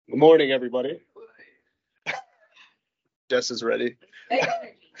Good morning, everybody. Jess is ready.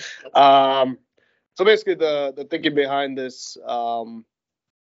 So basically, the thinking behind this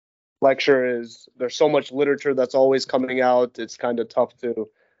lecture is there's so much literature that's always coming out. It's kind of tough to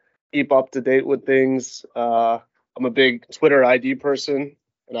keep up to date with things. I'm a big Twitter ID person,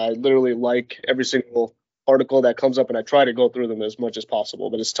 and I literally like every single article that comes up, and I try to go through them as much as possible,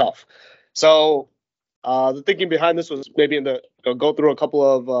 but it's tough. So the thinking behind this was maybe go through a couple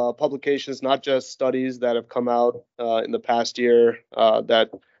of publications, not just studies that have come out in the past year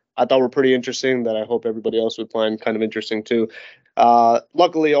that I thought were pretty interesting, that I hope everybody else would find kind of interesting too.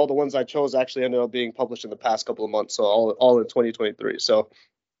 Luckily, all the ones I chose actually ended up being published in the past couple of months, so all in 2023. So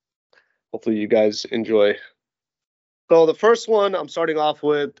hopefully you guys enjoy. So the first one I'm starting off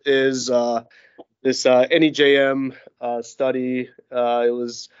with is this NEJM study. It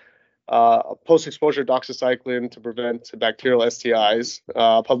was post-exposure doxycycline to prevent bacterial STIs,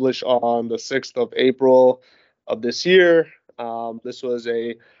 published on the 6th of April of this year. This was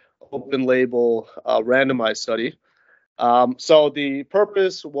a open label randomized study. So the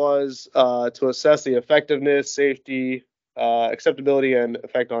purpose was to assess the effectiveness, safety, acceptability, and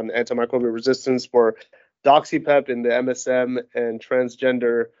effect on antimicrobial resistance for doxypep in the MSM and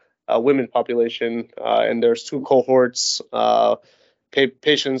transgender women population. And there's two cohorts.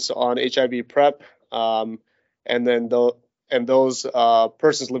 Patients on HIV PrEP, and then those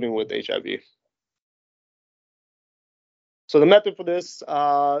persons living with HIV. So the method for this,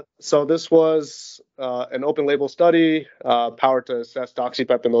 so this was an open label study, powered to assess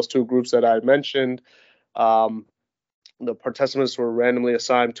doxypep in those two groups that I mentioned. The participants were randomly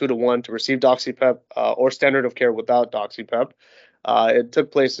assigned 2-to-1 to receive doxypep or standard of care without doxypep. It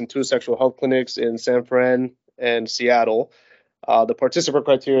took place in two sexual health clinics in San Fran and Seattle. The participant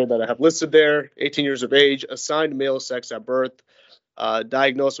criteria that I have listed there: 18 years of age, assigned male sex at birth,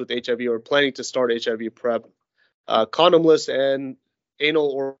 diagnosed with HIV or planning to start HIV PrEP, condomless and anal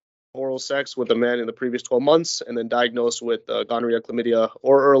or oral sex with a man in the previous 12 months, and then diagnosed with gonorrhea, chlamydia,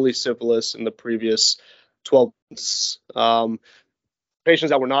 or early syphilis in the previous 12 months. Patients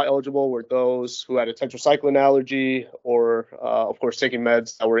that were not eligible were those who had a tetracycline allergy or, of course, taking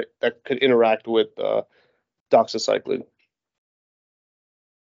meds that could interact with doxycycline.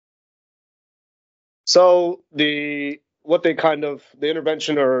 So the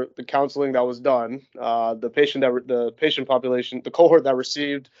intervention or the counseling that was done, the patient population, the cohort that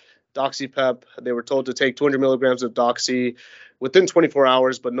received doxypep, they were told to take 200 milligrams of doxy within 24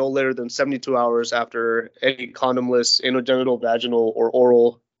 hours, but no later than 72 hours after any condomless anogenital, vaginal, or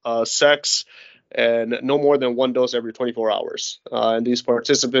oral sex, and no more than one dose every 24 hours. And these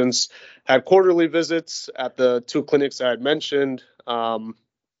participants had quarterly visits at the two clinics that I had mentioned.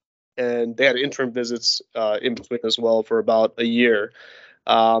 And they had interim visits in between as well for about a year.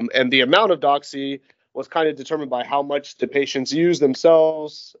 And the amount of doxy was kind of determined by how much the patients used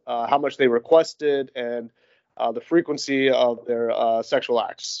themselves, how much they requested, and the frequency of their sexual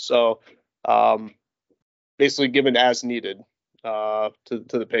acts. So basically given as needed to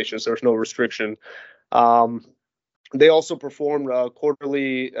the patients. There was no restriction. They also performed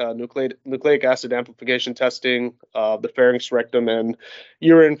quarterly nucleic acid amplification testing of the pharynx, rectum, and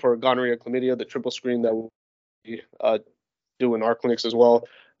urine for gonorrhea, chlamydia, the triple screen that we do in our clinics as well.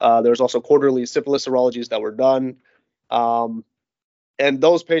 There's also quarterly syphilis serologies that were done. And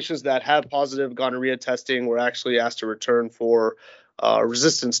those patients that had positive gonorrhea testing were actually asked to return for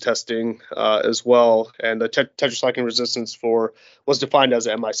resistance testing as well. And the tetracycline resistance was defined as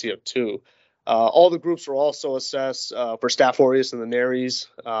an MIC of 2. All the groups were also assessed for Staph aureus and the nares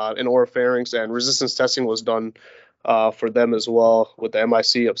and oropharynx, and resistance testing was done for them as well, with the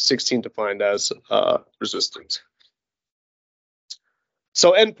MIC of 16 defined as resistant.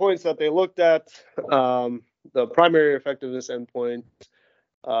 So endpoints that they looked at, the primary effectiveness endpoint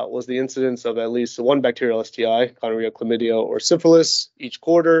was the incidence of at least one bacterial STI, gonorrhea, chlamydia, or syphilis each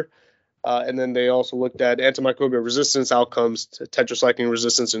quarter. And then they also looked at antimicrobial resistance outcomes, tetracycline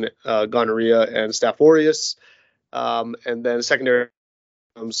resistance in gonorrhea and Staph aureus. And then secondary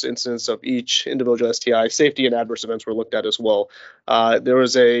incidence of each individual STI, safety and adverse events were looked at as well.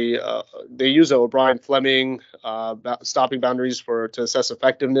 They use a O'Brien-Fleming stopping boundaries to assess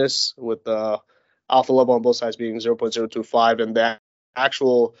effectiveness, with the alpha level on both sides being 0.025, and that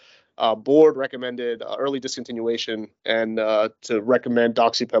actual board recommended early discontinuation and to recommend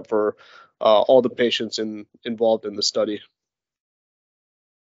doxypep for all the patients involved in the study.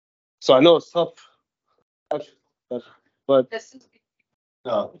 So I know it's tough, but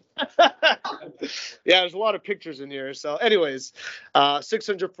no. Yeah, there's a lot of pictures in here. So anyways,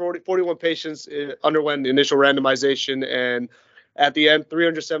 641 patients underwent initial randomization, and At the end,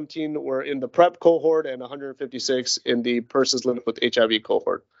 317 were in the PrEP cohort and 156 in the persons living with HIV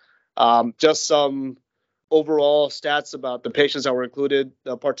cohort. Just some overall stats about the patients that were included.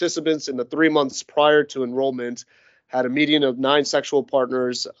 The participants in the 3 months prior to enrollment had a median of 9 sexual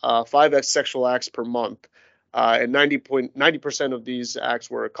partners, 5 sexual acts per month, and 90% of these acts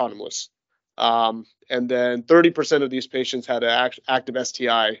were condomless. And then 30% of these patients had an active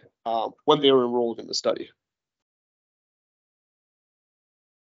STI when they were enrolled in the study.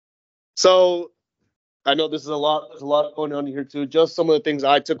 So I know this is a lot. There's a lot going on here too. Just some of the things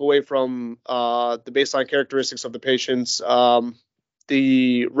I took away from the baseline characteristics of the patients.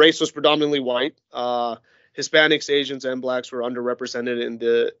 The race was predominantly white. Hispanics, Asians, and Blacks were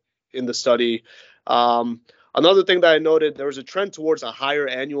underrepresented in the study. Another thing that I noted, there was a trend towards a higher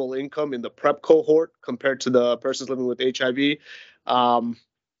annual income in the PrEP cohort compared to the persons living with HIV.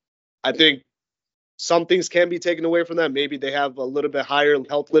 I think some things can be taken away from that. Maybe they have a little bit higher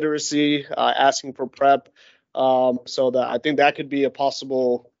health literacy, asking for PrEP. So that I think that could be a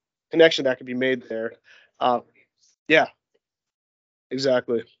possible connection that could be made there. Yeah,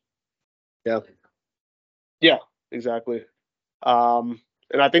 exactly. Yeah, exactly.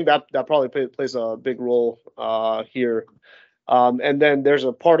 And I think that probably plays a big role here. And then there's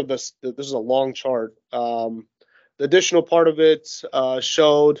a part of this. This is a long chart. The additional part of it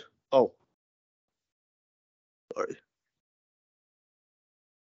showed. Oh, sorry.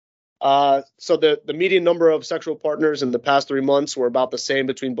 So the median number of sexual partners in the past 3 months were about the same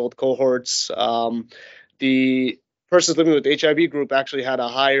between both cohorts. The persons living with HIV group actually had a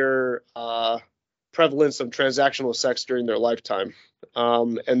higher prevalence of transactional sex during their lifetime.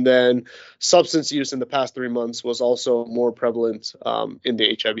 And then substance use in the past 3 months was also more prevalent in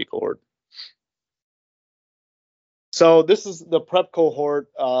the HIV cohort. So this is the PrEP cohort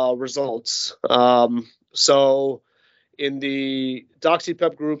results. So in the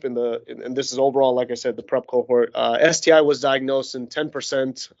doxypep group, and this is overall, like I said, the PrEP cohort, STI was diagnosed in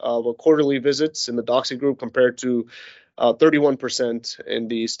 10% of quarterly visits in the doxy group compared to 31% in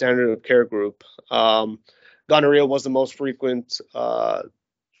the standard of care group. Gonorrhea was the most frequent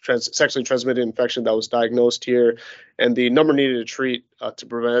sexually transmitted infection that was diagnosed here, and the number needed to treat to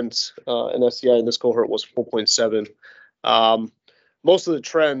prevent an STI in this cohort was 4.7. Most of the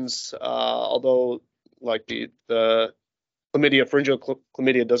trends, although like the chlamydia, pharyngeal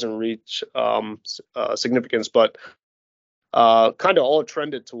chlamydia doesn't reach significance, but kind of all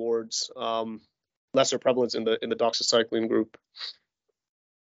trended towards lesser prevalence in the doxycycline group.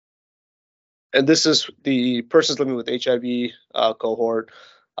 And this is the persons living with HIV cohort.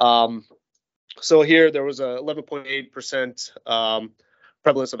 So here there was a 11.8%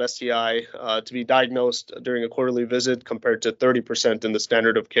 prevalence of STI to be diagnosed during a quarterly visit compared to 30% in the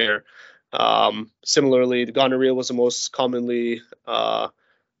standard of care. Similarly, the gonorrhea was the most commonly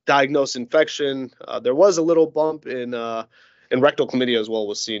diagnosed infection. There was a little bump in rectal chlamydia as well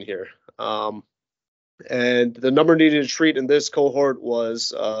was seen here. And the number needed to treat in this cohort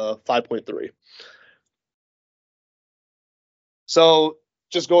was 5.3. So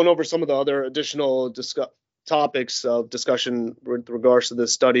just going over some of the other additional topics of discussion with regards to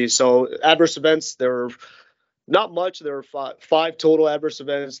this study. So adverse events, there were not much. There were five total adverse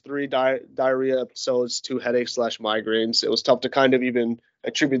events, 3 diarrhea episodes, 2 headaches / migraines. It was tough to kind of even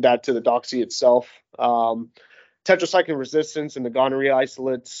attribute that to the doxy itself. Tetracycline resistance in the gonorrhea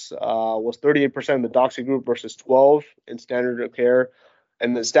isolates was 38% in the doxy group versus 12 in standard of care.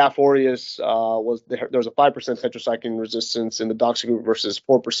 And the Staph aureus there was a 5% tetracycline resistance in the doxy group versus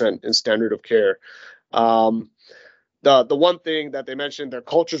 4% in standard of care. The one thing that they mentioned, their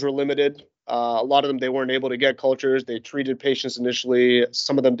cultures were limited. A lot of them, they weren't able to get cultures. They treated patients initially.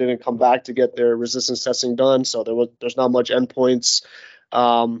 Some of them didn't come back to get their resistance testing done, so there's not much endpoints.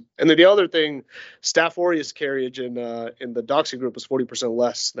 And then the other thing, Staph aureus carriage in the doxy group was 40%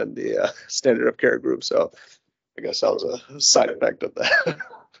 less than the standard of care group. So I guess that was a side effect of that.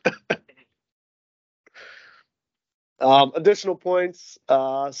 Additional points.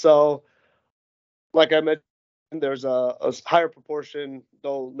 So like I mentioned, there's a higher proportion,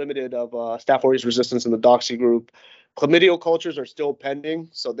 though limited, of Staph aureus resistance in the doxy group. Chlamydial cultures are still pending,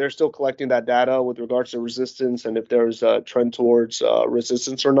 so they're still collecting that data with regards to resistance and if there's a trend towards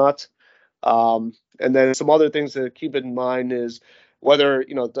resistance or not. And then some other things to keep in mind is whether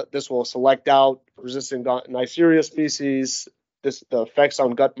this will select out resistant Neisseria species, the effects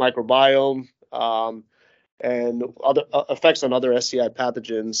on gut microbiome, and other effects on other STI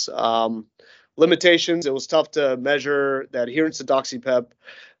pathogens. Limitations, it was tough to measure the adherence to doxypep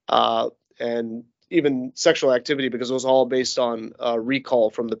and even sexual activity because it was all based on recall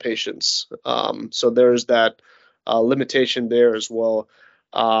from the patients. So there's that limitation there as well.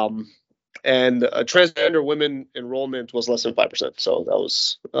 And transgender women enrollment was less than 5%. So that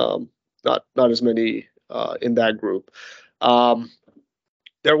was not as many in that group.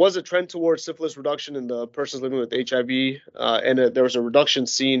 There was a trend towards syphilis reduction in the persons living with HIV, and there was a reduction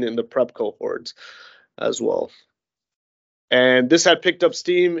seen in the PrEP cohorts as well. And this had picked up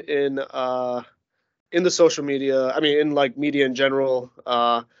steam in the social media. I mean, in like media in general.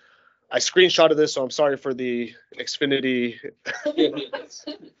 I screenshotted this, so I'm sorry for the Xfinity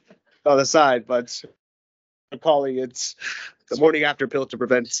on the side, but I'm calling it the morning after pill to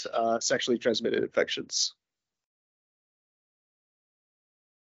prevent sexually transmitted infections.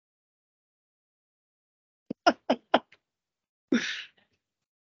 Thank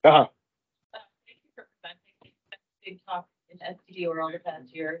you for presenting. Big talk in STD world the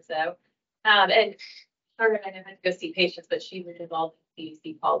past year or so. And Sarah and I had to go see patients, but she was involved in the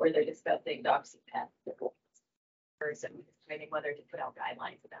CDC call where they're discussing doxycycline and deciding whether to put out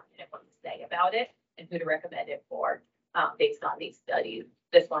guidelines about it and what to say about it and who to recommend it for based on these studies.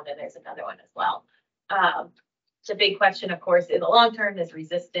 This one, and there's another one as well. The big question, of course, in the long term is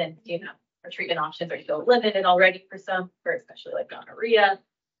resistance. Our treatment options are so limited already for some, for especially like gonorrhea.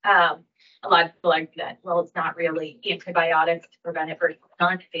 A lot of people argue that, well, it's not really antibiotics to prevent it versus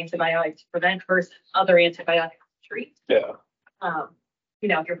antibiotics to prevent versus other antibiotics to treat. Yeah.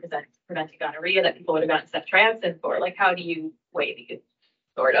 If you're preventing gonorrhea, that people would have gotten ceftriaxone for, like, how do you weigh these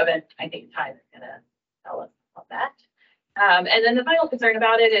sort of? And I think Ty is going to tell us about that. And then the final concern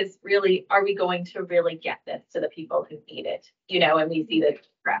about it is really, are we going to really get this to the people who need it? And we see the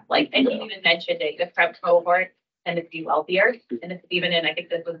PrEP, and you even mentioned it, the PrEP cohort tended to be wealthier. And this is even in, I think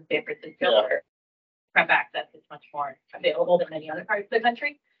this was in San Francisco, where PrEP access is much more available than many other parts of the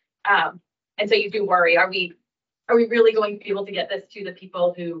country. And so you do worry, are we really going to be able to get this to the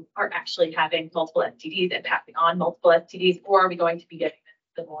people who are actually having multiple STDs and passing on multiple STDs, or are we going to be getting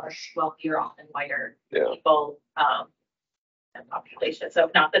this to the more wealthier, often whiter people and population? So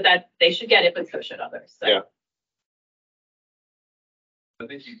not that they should get it, but so should others. So. Yeah. I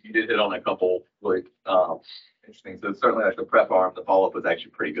think you did hit on a couple interesting. So certainly like the PrEP arm, the follow-up was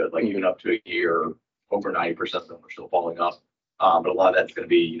actually pretty good. Like even up to a year, over 90% of them are still following up. But a lot of that's going to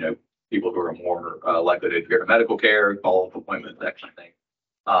be, people who are more likely to adhere to medical care, follow-up appointments, that kind of thing.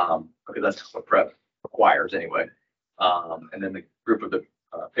 Because that's what PrEP requires anyway. And then the group of the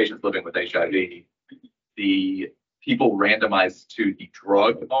patients living with HIV, the people randomized to the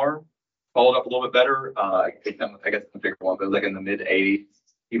drug arm followed up a little bit better. I guess the bigger one, but like in the mid 80s,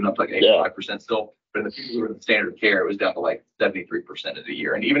 even up to like 85% still. But in the people who were in the standard of care, it was down to like 73% of the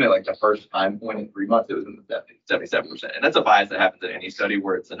year. And even at like the first time point in 3 months, it was in the 77%. And that's a bias that happens in any study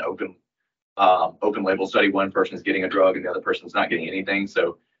where it's an open label study. One person is getting a drug and the other person is not getting anything.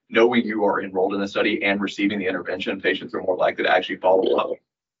 So knowing you are enrolled in the study and receiving the intervention, patients are more likely to actually follow up.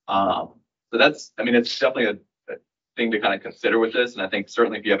 So that's, it's definitely a thing to kind of consider with this. And I think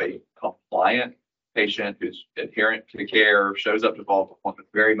certainly if you have a compliant patient who's adherent to the care, shows up to follow-up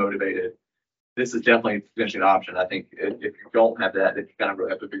appointments, very motivated, this is definitely potentially an option. I think if you don't have that, then you kind of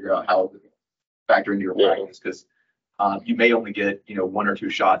really have to figure out how to factor into your practice, because you may only get 1 or 2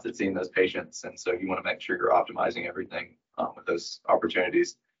 shots at seeing those patients, and so you want to make sure you're optimizing everything with those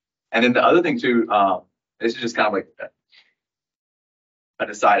opportunities. And then the other thing too, this is just kind of like an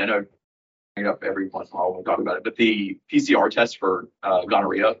aside. I know I bring it up every once in a while when we talk about it, but the PCR test for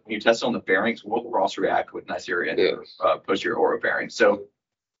gonorrhea, when you test it on the pharynx, will cross-react with Neisseria and posterior oropharynx. So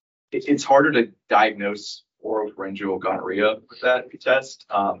it's harder to diagnose oropharyngeal gonorrhea with that test.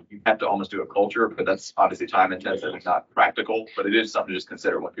 You have to almost do a culture, but that's obviously time intensive and not practical. But it is something to just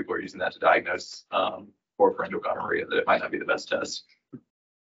consider when people are using that to diagnose oropharyngeal gonorrhea, that it might not be the best test.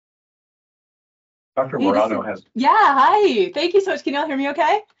 Dr. Morano has. Yeah, hi. Thank you so much. Can y'all hear me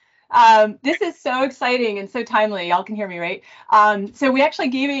okay? This is so exciting and so timely. Y'all can hear me, right? So we actually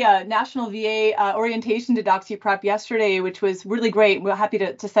gave a national VA orientation to DoxyPrep yesterday, which was really great. We're happy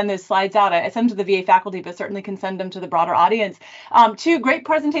to send those slides out. I send them to the VA faculty, but certainly can send them to the broader audience. Great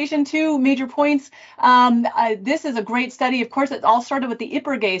presentation, 2 major points. This is a great study. Of course, it all started with the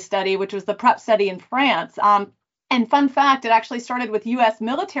Ipergay study, which was the PrEP study in France. And fun fact, it actually started with U.S.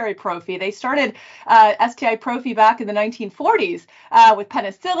 military prophy. They started STI prophy back in the 1940s with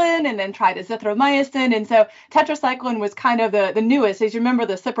penicillin, and then tried azithromycin. And so tetracycline was kind of the newest. As you remember,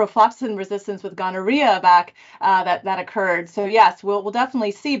 the ciprofloxacin resistance with gonorrhea back that occurred. So yes, we'll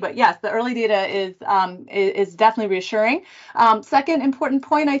definitely see. But yes, the early data is definitely reassuring. Second important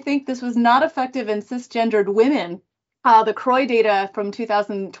point, I think this was not effective in cisgendered women The CROI data from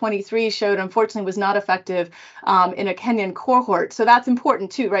 2023 showed, unfortunately, was not effective in a Kenyan cohort. So that's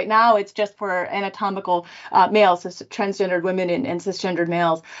important too. Right now, it's just for anatomical males, so transgendered women and cisgendered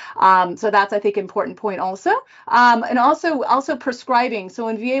males. So that's, I think, important point also. And also prescribing. So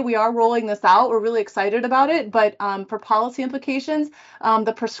in VA, we are rolling this out. We're really excited about it. But for policy implications,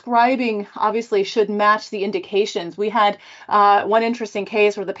 the prescribing obviously should match the indications. We had one interesting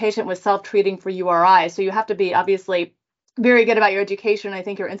case where the patient was self-treating for URI. So you have to be obviously very good about your education. I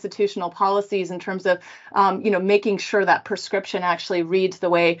think your institutional policies in terms of, making sure that prescription actually reads the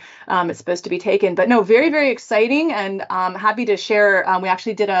way it's supposed to be taken. But no, very, very exciting, and happy to share. We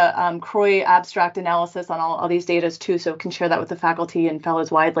actually did a CROI abstract analysis on all these data too, so can share that with the faculty and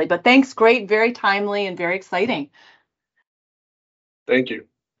fellows widely. But thanks, great, very timely and very exciting. Thank you.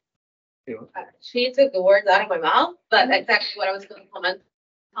 She took the words out of my mouth, but exactly what I was going to comment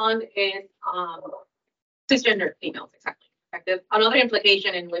on is cisgender females, exactly. Effective. Another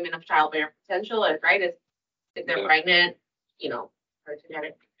implication in women of childbearing potential is, right, is if they're pregnant, or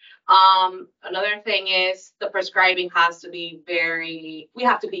genetic. Another thing is the prescribing has to be we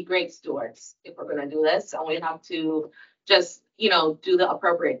have to be great stewards if we're going to do this, and we have to just, do the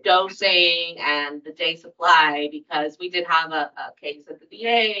appropriate dosing and the day supply, because we did have a case at the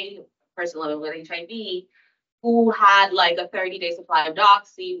VA, a person living with HIV, who had like a 30-day supply of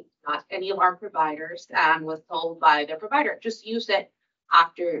doxy, not any of our providers, and was told by their provider, just use it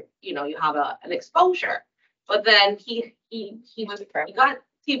after, you have an exposure. But then he got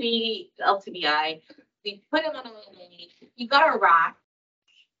TB, LTBI, we put him on INH, he got a rash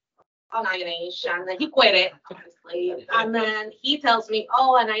on INH, and then he quit it, obviously. And then he tells me,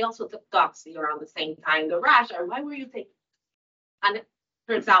 oh, and I also took doxy around the same time, the rash, or why were you taking? And it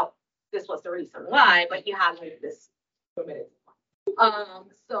turns out this was the reason why, but he had like this permitted.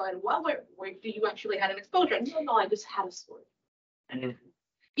 So, and where do you actually had an exposure? No, I just had a story.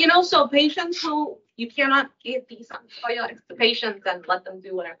 So patients who you cannot give these antibiotics to patients and let them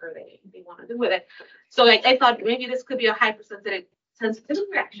do whatever they want to do with it. So I thought maybe this could be a hypersensitivity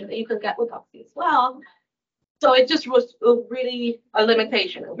reaction that you could get with doxy as well. So it just was really a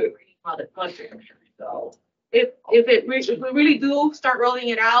limitation of blood pressure. So if we really do start rolling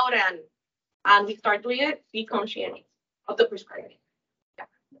it out and we start doing it, be conscientious of the prescribing.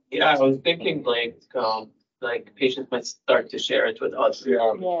 Yeah, I was thinking like patients might start to share it with us.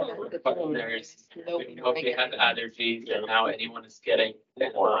 Partners. We know if they have allergies and how anyone is getting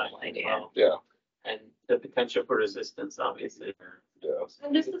more. Yeah. And the potential for resistance, obviously. Yeah.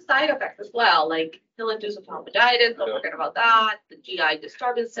 And just the side effects as well, like pill-induced esophagitis, don't forget about that, the GI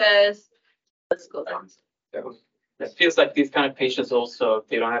disturbances, let's go down. Yeah. It feels like these kind of patients also, if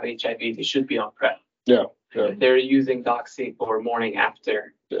they don't have HIV, they should be on PrEP. Yeah. If they're using doxy for morning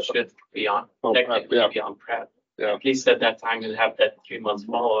after, they should be on be on PrEP. Yeah. At least at that time, you have that 3 months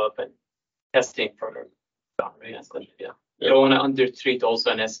follow-up and testing for gonorrhea and stuff. Yeah. You don't want to undertreat also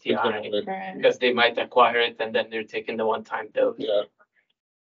an STI because they might acquire it and then they're taking the one-time dose. Yeah.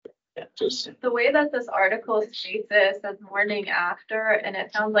 Just the way that this article states it says morning after, and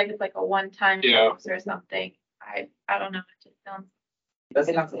it sounds like it's like a one-time dose or something. I don't know. It just sounds.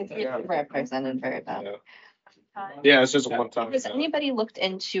 It's represented very bad. Yeah, it's just a one-time. Has anybody looked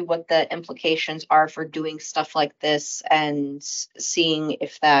into what the implications are for doing stuff like this and seeing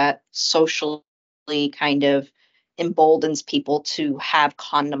if that socially kind of emboldens people to have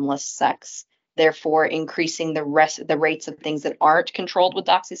condomless sex, therefore increasing the rates of things that aren't controlled with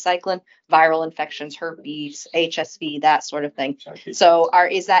doxycycline, viral infections, herpes, HSV, that sort of thing. So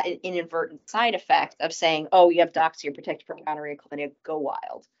is that an inadvertent side effect of saying, oh, you have doxy, you're protected from gonorrhea, chlamydia, go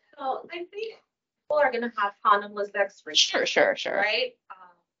wild? So I think people are going to have condomless sex for Sure. right?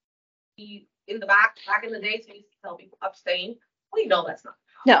 In the back in the days, we used to tell people abstain. We know that's not.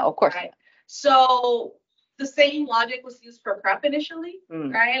 No, of course right? not. So the same logic was used for PrEP initially,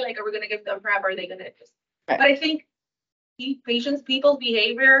 right? Like, are we going to give them PrEP? Or are they going to just? Right. But I think people's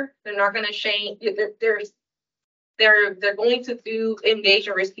behavior, they're not going to change. They're going to engage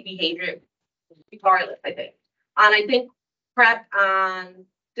in risky behavior regardless, I think. And I think PrEP and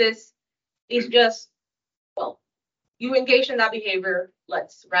this is just, well, you engage in that behavior,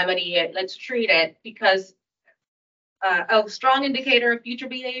 let's remedy it, let's treat it, because a strong indicator of future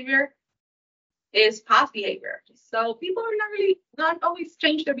behavior is past behavior. So people are not always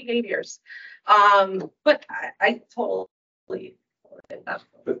change their behaviors. But I totally.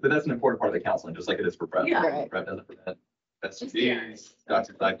 But that's an important part of the counseling, just like it is for PrEP. Yeah. Right. PrEP doesn't prevent STDs,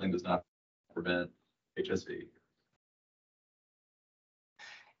 doxycycline does not prevent HSV.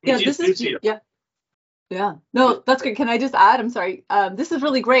 Yeah, this is Yeah, no, that's good. Can I just add? I'm sorry. This is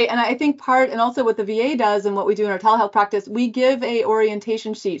really great. And I think and also what the VA does and what we do in our telehealth practice, we give a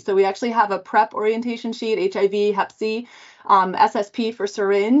orientation sheet. So we actually have a PrEP orientation sheet, HIV, Hep C, SSP for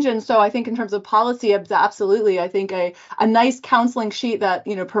syringe. And so I think in terms of policy, absolutely, I think a nice counseling sheet that,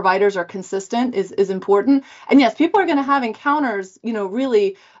 providers are consistent is important. And yes, people are going to have encounters,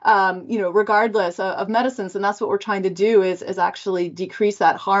 really, regardless of medicines. And that's what we're trying to do is actually decrease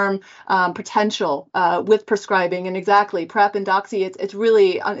that harm potential with prescribing. And exactly, PrEP and doxy, it's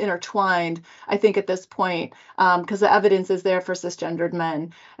really intertwined, I think, at this point, because the evidence is there for cisgendered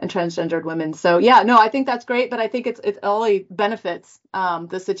men and transgendered women. So yeah, no, I think that's great, but I think it only benefits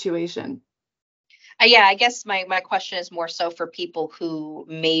the situation. Yeah, I guess my question is more so for people who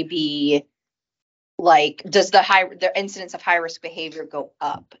maybe like, does the incidence of high risk behavior go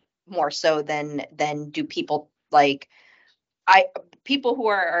up more so than do people like people who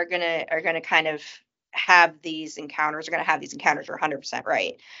are gonna kind of have these encounters are gonna have these encounters. You're 100%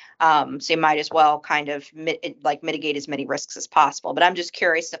 right. So you might as well kind of mitigate as many risks as possible. But I'm just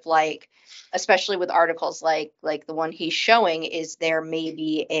curious if, like, especially with articles like the one he's showing, is there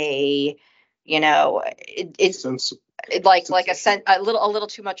maybe a, it's like a little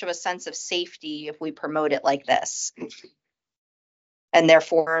too much of a sense of safety if we promote it like this, and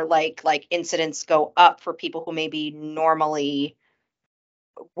therefore like incidents go up for people who maybe normally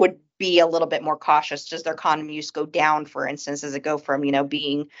would be a little bit more cautious. Does their condom use go down, for instance? Does it go from,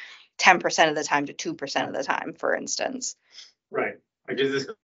 being 10% of the time to 2% of the time, for instance? Right. Like, does this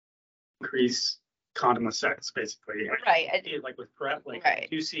increase condom sex, basically? Right. Like with PrEP, like, right.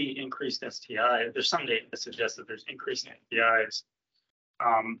 you see increased STI. There's some data that suggests that there's increased STIs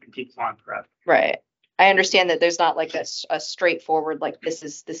in people on PrEP. Right. I understand that there's not like a straightforward, like, this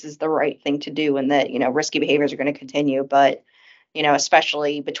is the right thing to do, and that, risky behaviors are going to continue. But,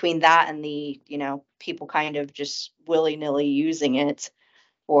 especially between that and the, people kind of just willy-nilly using it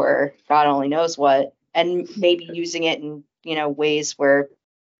for God only knows what, and maybe using it in, ways where,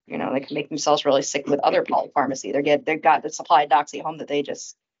 they can make themselves really sick with other polypharmacy. They've got the supply of doxy at home that they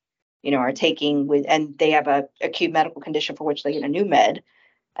just, are taking with, and they have a acute medical condition for which they get a new med,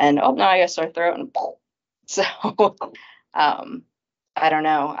 and now I got sore throat, and so I don't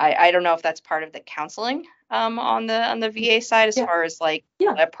know. I don't know if that's part of the counseling on the VA side as far as like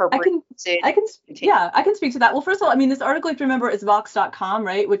appropriate. I can speak to that. Well, first of all, I mean, this article, if you remember, is vox.com,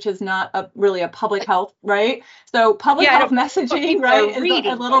 right, which is not really a public health, right? So public health messaging, right, is a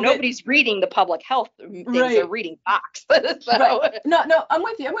little bit. Nobody's reading the public health things; they're reading Vox. So. Right. No, I'm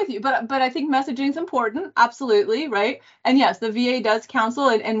with you. But I think messaging is important, absolutely, right? And yes, the VA does counsel,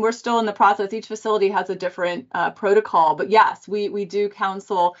 and we're still in the process. Each facility has a different protocol, but yes, we do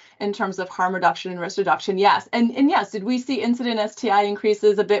counsel in terms of harm reduction and risk reduction. Yes, and yes, did we see incident STI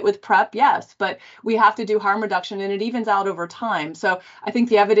increases a bit with PrEP? Yes, but we have to do harm reduction, and it evens out over time. So I think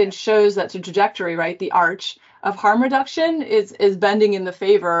the evidence shows that the trajectory, right, the arch of harm reduction is bending in the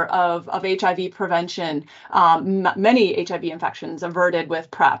favor of HIV prevention. Many HIV infections averted with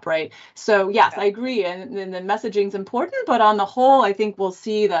PrEP, right? So yes, I agree, and the messaging is important, but on the whole, I think we'll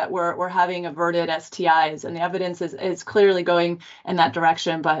see that we're having averted STIs, and the evidence is clearly going in that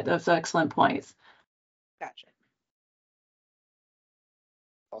direction. But those are excellent points. Gotcha.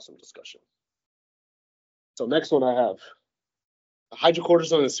 Awesome discussion. So next one I have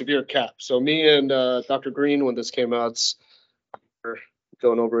hydrocortisone and severe cap. So me and Dr. Green, when this came out, we're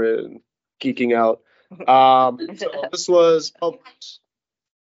going over it and geeking out. So this was published.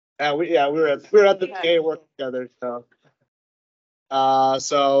 We were at the PA work together.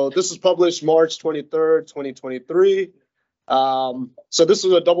 So this was published March 23rd, 2023. So this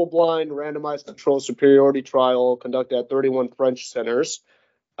was a double-blind, randomized controlled superiority trial conducted at 31 French centers.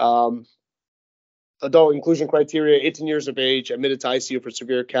 Adult inclusion criteria, 18 years of age, admitted to ICU for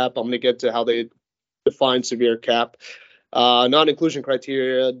severe cap. I'm going to get to how they define severe cap. Non-inclusion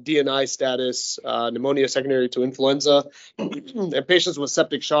criteria, DNI status, pneumonia secondary to influenza, and patients with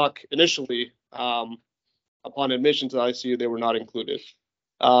septic shock initially. Upon admission to the ICU, they were not included.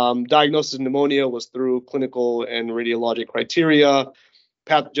 Diagnosis of pneumonia was through clinical and radiologic criteria.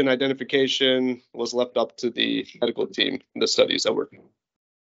 Pathogen identification was left up to the medical team in the studies that were.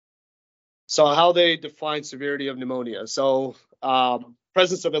 So how they define severity of pneumonia. So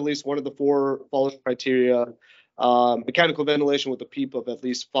presence of at least one of the four following criteria, mechanical ventilation with a PEEP of at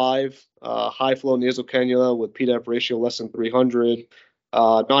least 5, high flow nasal cannula with PDAF ratio less than 300,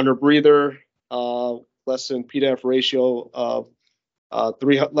 non-rebreather, less than PDAF ratio of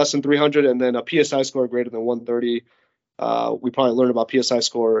less than 300, and then a PSI score greater than 130. We probably learned about PSI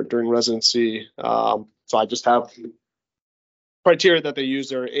score during residency. So I just have criteria that they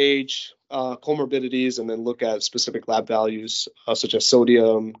use are age, comorbidities, and then look at specific lab values such as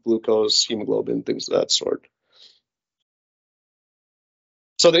sodium, glucose, hemoglobin, things of that sort.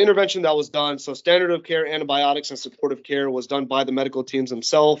 So the intervention that was done, so standard of care antibiotics and supportive care was done by the medical teams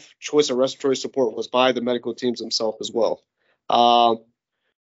themselves. Choice of respiratory support was by the medical teams themselves as well.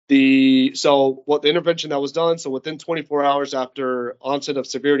 So what the intervention that was done, so within 24 hours after onset of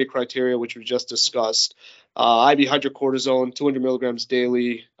severity criteria, which we just discussed, IV hydrocortisone, 200 milligrams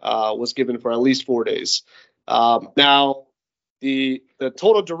daily, was given for at least 4 days. Now, the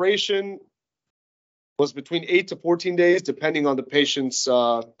total duration was between 8 to 14 days, depending on the patient's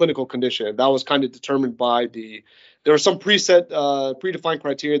clinical condition. That was kind of determined by there were some predefined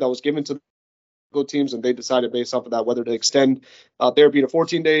criteria that was given to the medical teams, and they decided based off of that whether to extend therapy to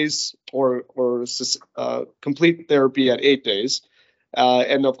 14 days or complete therapy at 8 days.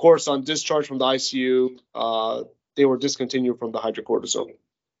 And of course, on discharge from the ICU, they were discontinued from the hydrocortisone,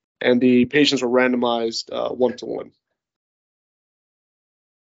 and the patients were randomized 1-to-1.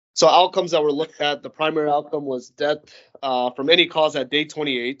 So outcomes that were looked at, the primary outcome was death from any cause at day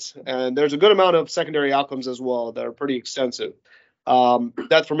 28. And there's a good amount of secondary outcomes as well that are pretty extensive.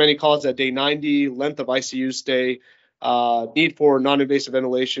 Death from any cause at day 90, length of ICU stay, need for non-invasive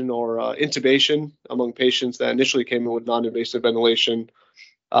ventilation or intubation among patients that initially came in with non-invasive ventilation,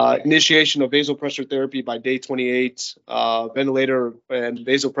 initiation of vasopressor therapy by day 28, ventilator and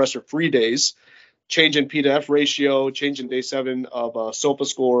vasopressor free days, change in P to F ratio, change in day 7 of SOPA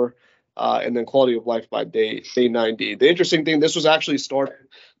score, and then quality of life by day 90. The interesting thing, this was actually started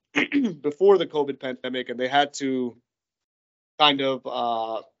before the COVID pandemic, and they had to kind of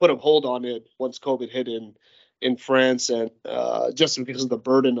put a hold on it once COVID hit in France, and just because of the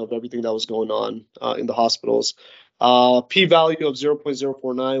burden of everything that was going on in the hospitals. P-value of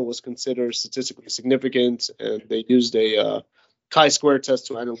 0.049 was considered statistically significant, and they used a chi-square test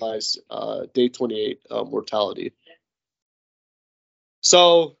to analyze day 28 mortality.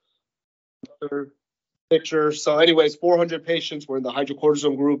 So, another picture. So anyways, 400 patients were in the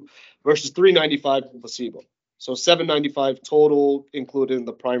hydrocortisone group versus 395 in placebo. So 795 total included in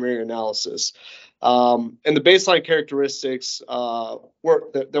the primary analysis. And the baseline characteristics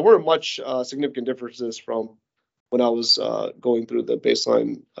there weren't much significant differences from when I was going through the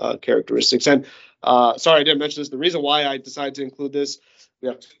baseline characteristics. And sorry, I didn't mention this. The reason why I decided to include this, we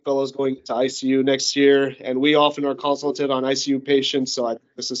have 2 fellows going to ICU next year, and we often are consulted on ICU patients. So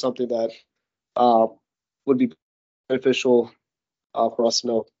this is something that would be beneficial for us to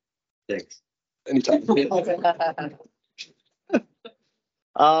know. Thanks. Anytime. So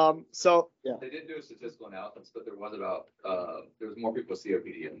yeah. They did do a statistical analysis, but there was more people with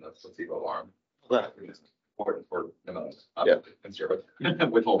COPD in the placebo arm. Right. Important for pneumonia. Yeah. And steroids.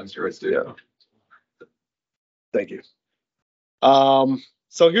 Withholding steroids too. Yeah. Thank you.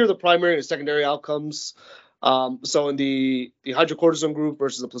 So here are the primary and secondary outcomes. So in the hydrocortisone group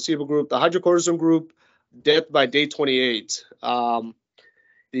versus the placebo group, the hydrocortisone group, death by day 28.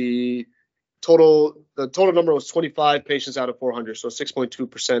 The total number was 25 patients out of 400, so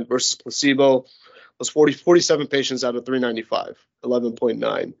 6.2%, versus placebo was 47 patients out of 395,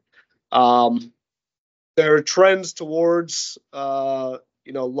 11.9. There are trends towards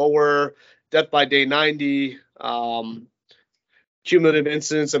lower death by day 90, cumulative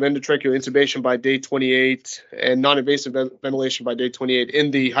incidence of endotracheal intubation by day 28, and non-invasive ventilation by day 28 in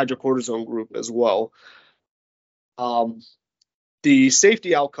the hydrocortisone group as well. The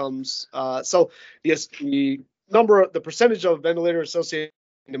safety outcomes, so yes, the percentage of ventilator-associated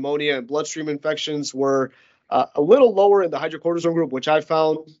pneumonia and bloodstream infections were a little lower in the hydrocortisone group, which I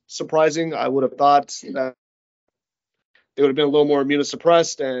found surprising. I would have thought that they would have been a little more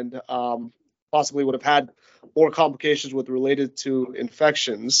immunosuppressed and possibly would have had more complications related to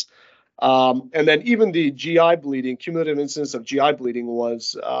infections. And then even the GI bleeding, cumulative incidence of GI bleeding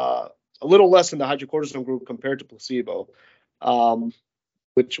was a little less in the hydrocortisone group compared to placebo.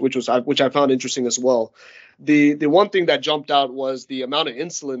 Which I found interesting as well. The one thing that jumped out was the amount of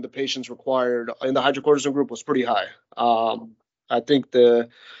insulin the patients required in the hydrocortisone group was pretty high. I think the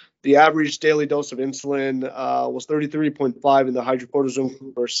average daily dose of insulin was 33.5 in the hydrocortisone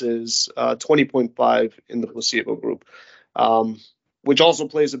group versus 20.5 in the placebo group, which also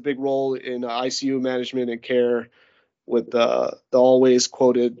plays a big role in ICU management and care with the always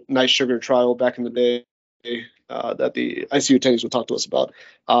quoted nice sugar trial back in the day. That the ICU attendings would talk to us about.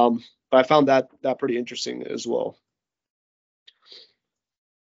 But I found that pretty interesting as well.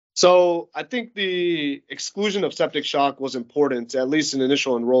 So I think the exclusion of septic shock was important, at least in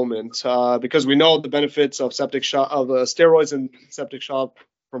initial enrollment, because we know the benefits of septic shock, of steroids and septic shock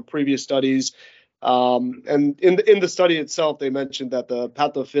from previous studies. And in the study itself, they mentioned that the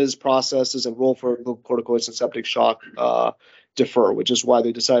pathophys processes and role for glucocorticoids and septic shock differ, which is why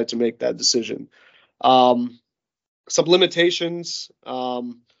they decided to make that decision. Some limitations.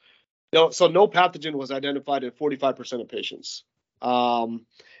 So no pathogen was identified in 45% of patients.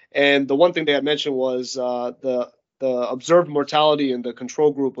 And the one thing they had mentioned was the observed mortality in the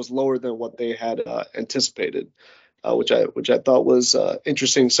control group was lower than what they had anticipated, which I thought was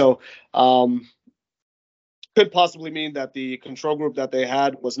interesting. So could possibly mean that the control group that they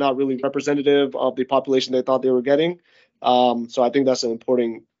had was not really representative of the population they thought they were getting. So I think that's an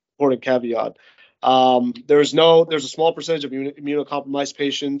important caveat. There's a small percentage of immunocompromised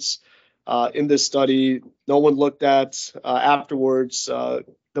patients in this study. No one looked at afterwards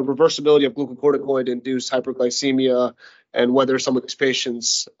the reversibility of glucocorticoid-induced hyperglycemia and whether some of these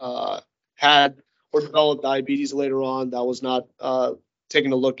patients had or developed diabetes later on. That was not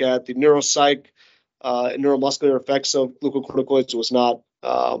taking a look at. The neuropsych and neuromuscular effects of glucocorticoids was not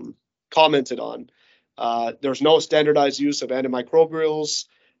commented on. There's no standardized use of antimicrobials.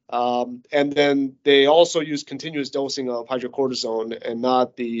 And then they also use continuous dosing of hydrocortisone and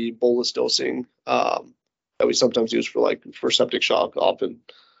not the bolus dosing that we sometimes use for septic shock often.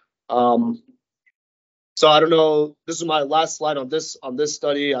 So I don't know. This is my last slide on this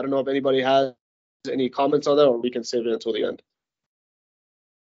study. I don't know if anybody has any comments on that, or we can save it until the end.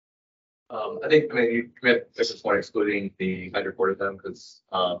 I think you commit at this point excluding the hydrocortisone because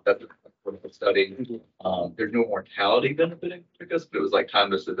that's a clinical study. There's no mortality benefiting because it was like time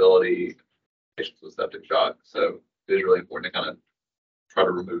to stability patients with septic shock. So it is really important to kind of try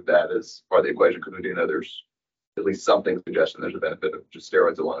to remove that as part of the equation because we do know there's at least something suggesting there's a benefit of just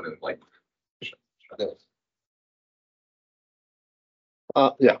steroids alone and like. Yeah,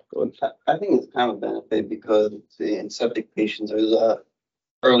 go ahead. I think it's kind of a benefit because in septic patients there's a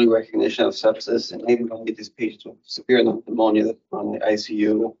early recognition of sepsis, and maybe we don't get these patients with severe pneumonia that are on the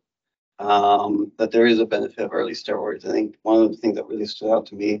ICU. That there is a benefit of early steroids. I think one of the things that really stood out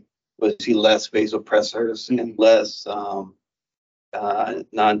to me was to see less vasopressors and less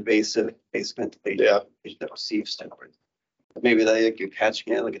non-invasive base ventilation patients that receive steroids. But maybe that you're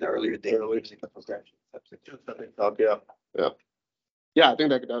catching it like in the earlier days. Yeah, I think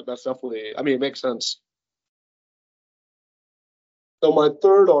that's definitely. I mean, it makes sense. So my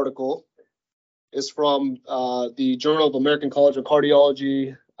third article is from the Journal of American College of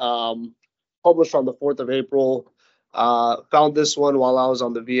Cardiology, published on the 4th of April. Found this one while I was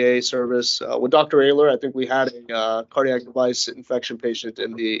on the VA service with Dr. Ayler. I think we had a cardiac device infection patient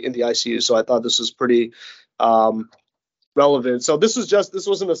in the ICU, so I thought this was pretty relevant. So this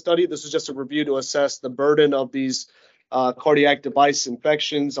wasn't a study. This was just a review to assess the burden of these cardiac device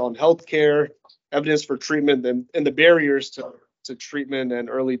infections on healthcare, evidence for treatment, and the barriers to treatment and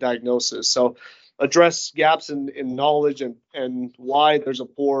early diagnosis. So address gaps in knowledge and why there's a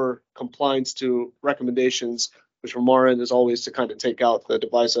poor compliance to recommendations, which from our end is always to kind of take out the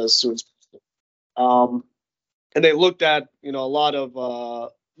device as soon as possible. And they looked at a lot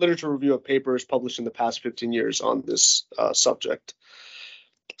of literature review of papers published in the past 15 years on this subject.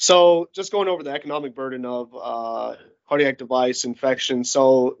 So just going over the economic burden of cardiac device infection.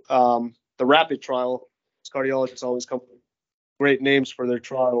 So the RAPID trial, cardiologists always come with great names for their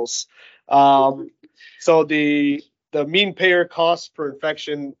trials. So the mean payer cost per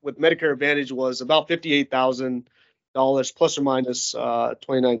infection with Medicare Advantage was about $58,000 plus or minus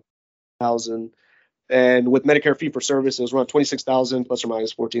 $29,000, and with Medicare fee for service it was around $26,000 plus or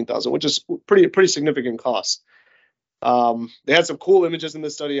minus $14,000, which is pretty significant cost. They had some cool images in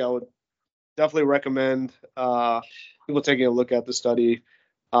this study. I would definitely recommend people taking a look at the study.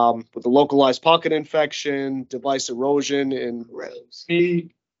 With the localized pocket infection, device erosion in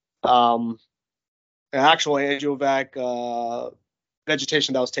C, actual angiovac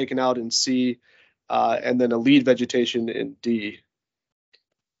vegetation that was taken out in C, and then a lead vegetation in D.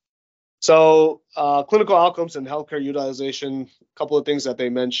 So clinical outcomes and healthcare utilization, a couple of things that they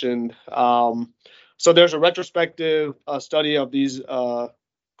mentioned. So there's a retrospective study of these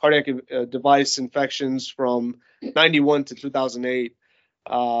cardiac device infections from 91 to 2008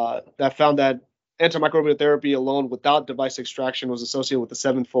 that found that antimicrobial therapy alone without device extraction was associated with a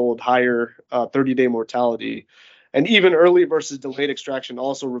 7-fold higher 30-day mortality. And even early versus delayed extraction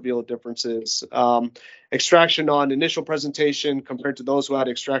also revealed differences. Extraction on initial presentation compared to those who had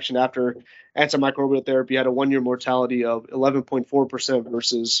extraction after antimicrobial therapy had a 1-year mortality of 11.4%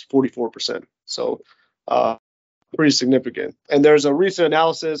 versus 44%. So pretty significant. And there's a recent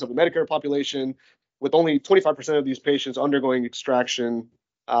analysis of the Medicare population with only 25% of these patients undergoing extraction,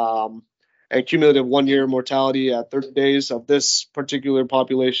 and cumulative 1-year mortality at 30 days of this particular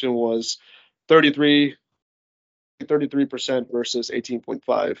population was 33% versus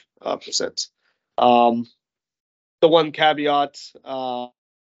 18.5%. The one caveat,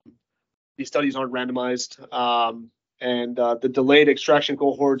 these studies aren't randomized, and the delayed extraction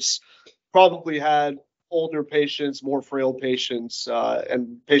cohorts probably had older patients, more frail patients,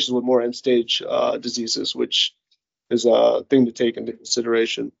 and patients with more end-stage diseases, which is a thing to take into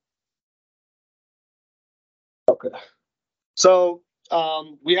consideration. Okay. So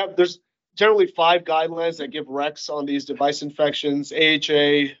there's generally 5 guidelines that give recs on these device infections: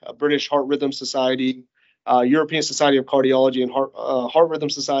 AHA, British Heart Rhythm Society, European Society of Cardiology, and Heart Rhythm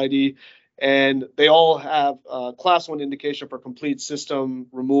Society. And they all have class 1 indication for complete system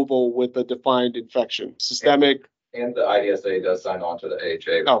removal with a defined infection. Systemic. And the IDSA does sign on to the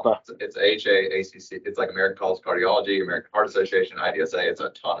AHA. Oh, okay. It's AHA, ACC. It's like American College of Cardiology, American Heart Association, IDSA. It's a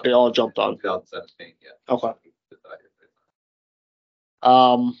ton of. They all jumped on. 2017. Yeah. Okay.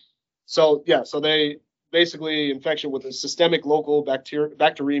 So they basically infection with a systemic local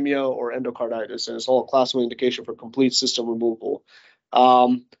bacteremia or endocarditis, and it's all a class 1 indication for complete system removal.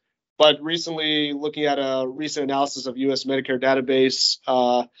 But recently, looking at a recent analysis of U.S. Medicare database,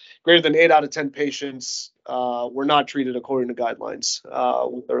 greater than 8 out of 10 patients were not treated according to guidelines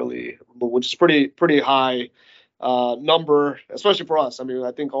with early, which is pretty high number, especially for us. I mean,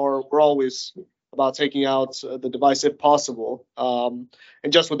 I think we're always about taking out the device if possible, and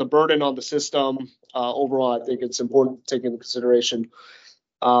just with the burden on the system overall, I think it's important to take into consideration.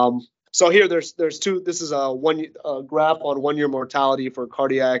 So here there's 2. This is a graph on 1-year mortality for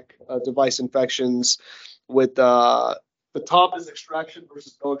cardiac device infections. With the top is extraction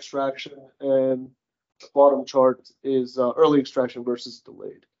versus no extraction, and the bottom chart is early extraction versus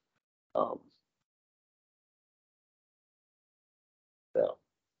delayed.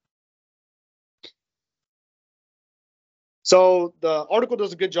 So the article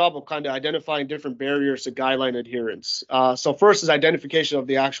does a good job of kind of identifying different barriers to guideline adherence. So first is identification of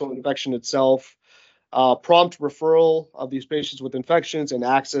the actual infection itself, prompt referral of these patients with infections, and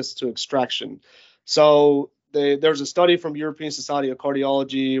access to extraction. So there's a study from European Society of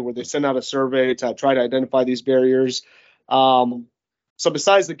Cardiology where they sent out a survey to try to identify these barriers. So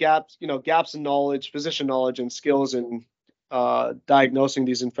besides the gaps in knowledge, physician knowledge, and skills in diagnosing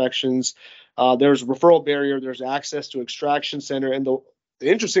these infections, there's a referral barrier, there's access to extraction center, and the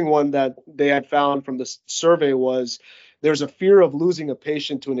interesting one that they had found from this survey was there's a fear of losing a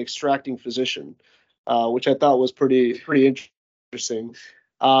patient to an extracting physician, which I thought was pretty interesting.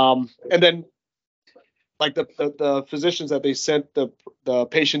 And then, like the physicians that they sent the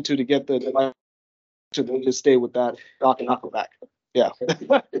patient to get the device, they just stay with that doc and not go back. Yeah,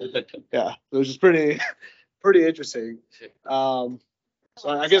 yeah, which is pretty interesting. So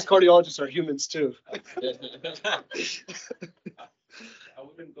I guess cardiologists are humans too. I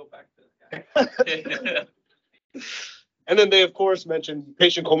wouldn't go back to that. And then they, of course, mentioned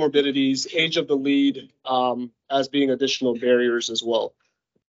patient comorbidities, age of the lead, as being additional barriers as well.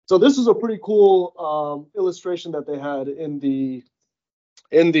 So this is a pretty cool illustration that they had in the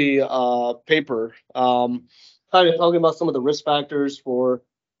paper, kind of talking about some of the risk factors for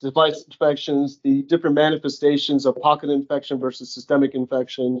device infections, the different manifestations of pocket infection versus systemic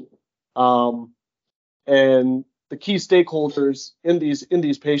infection, and the key stakeholders in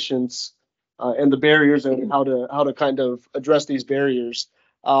these patients, and the barriers and how to kind of address these barriers.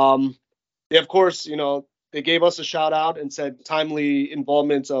 They, of course, they gave us a shout out and said timely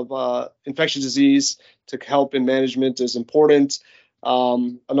involvement of infectious disease to help in management is important.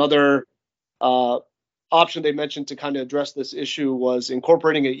 Another option they mentioned to kind of address this issue was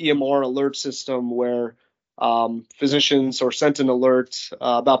incorporating an EMR alert system where physicians are sent an alert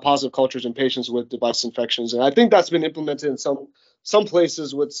about positive cultures in patients with device infections. And I think that's been implemented in some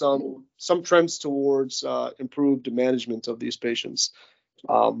places with some trends towards improved management of these patients.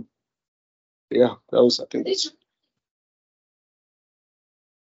 Yeah, that was, I think.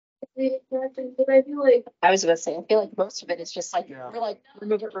 I was gonna say, I feel like most of it is just like, we're like,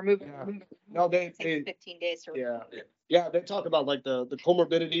 remove it. No, It takes 15 days to remove it. Yeah, they talk about like the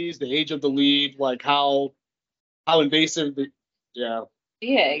comorbidities, the age of the lead, like how invasive. Yeah,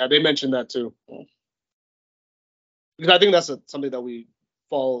 they mentioned that too. Because I think that's something that we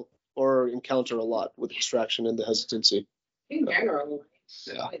fall or encounter a lot with extraction and the hesitancy. In general.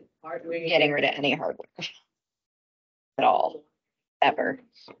 Yeah. Getting rid of any hardware at all, ever.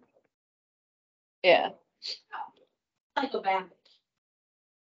 Yeah. I go back.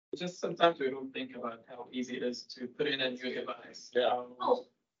 Just sometimes we don't think about how easy it is to put in a new device. Yeah.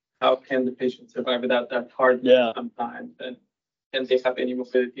 How can the patient survive without that hardware sometimes? And can they have any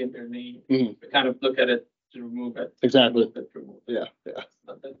mobility in their knee? Mm-hmm. We kind of look at it to remove it. Exactly. Yeah.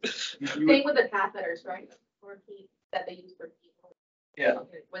 Same with the catheters, right? For that they use for people. Yeah.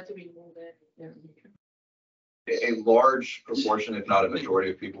 When to remove it. A large proportion, if not a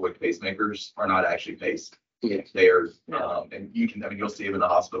majority of people with pacemakers are not actually paced. Yeah. They are, and you can, I mean, you'll see them in the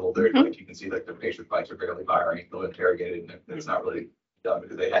hospital. They're like, you can see like their patient pipes are barely firing. They'll interrogate it, and it's not really done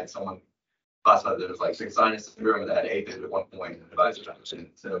because they had someone classified that was like sinus syndrome that had AFib at one point, and the device was not.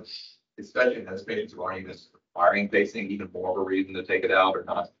 So, especially in those patients who aren't even firing pacing, even more of a reason to take it out or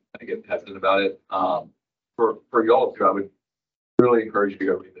not to get hesitant about it. For y'all too, I would really encourage you to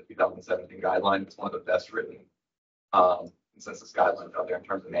go read the 2017 guideline. It's one of the best written census guidelines out there in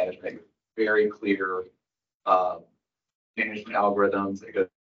terms of management. Very clear management algorithms. It goes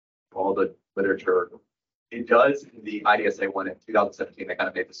through all the literature. It does the IDSA one in 2017. They kind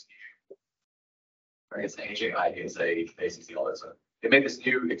of made this new, I guess, AHA, IDSA, ACC, all this. They made this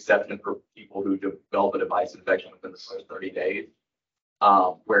new exception for people who develop a device infection within the first 30 days,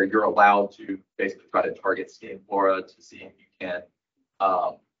 where you're allowed to basically try to target skin flora to see if you can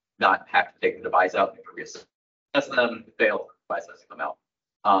not have to take the device out and reassess them, fail, the device doesn't come out.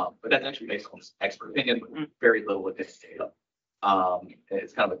 But that's actually based on just expert opinion with very little additional data.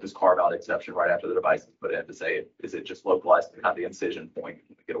 It's kind of like this carve out exception right after the device is put in to say, is it just localized to kind of the incision point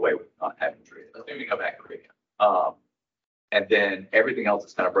to get away with not having to treat it? Assuming of bacteria. And then everything else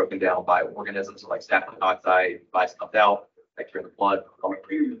is kind of broken down by organisms, so like staphylococcus oxide, device comes out, bacteria in the blood, for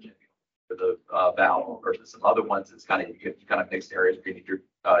the valve versus some other ones. It's kind of, you kind of mixed areas where you need your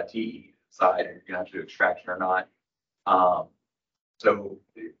TE side and you're going to have to do extraction or not. So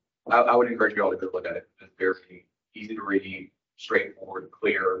I would encourage you all to go look at it. It's very easy to read, straightforward,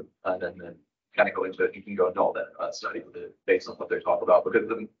 clear, and then kind of go into it. You can go into all that study with it based on what they're talking about, because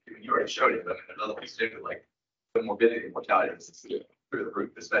you already showed it. I mean, there's other things too, like the morbidity and mortality is through the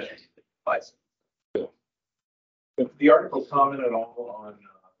roof, especially the device. The article commented all on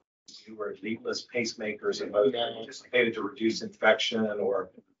were leadless pacemakers and whether they're anticipated to reduce infection or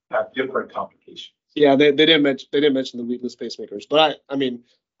have different complications. Yeah, they didn't mention the leadless pacemakers, but I mean,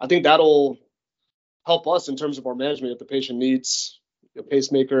 I think that'll help us in terms of our management if the patient needs a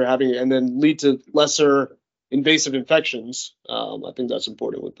pacemaker, and then lead to lesser invasive infections. I think that's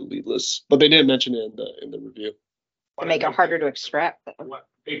important with the leadless, but they didn't mention it in the review. To make it harder to extract. One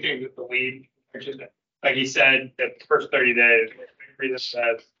big thing with the lead, like he said, the first 30 days, the reason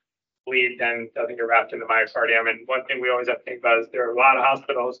says bleed then doesn't get wrapped in the myocardium. And one thing we always have to think about is there are a lot of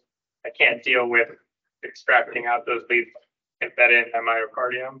hospitals that can't deal with extracting out those leads embedded in the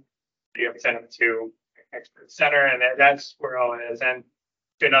myocardium. You have to send them to an expert center, and that's where all it is. And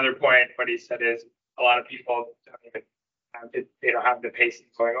to another point, what he said is a lot of people they don't have the pacing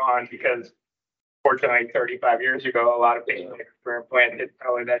going on because fortunately 35 years ago, a lot of patients were implanted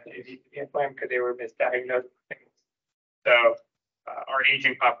probably that didn't need to be implanted because they were misdiagnosed. So our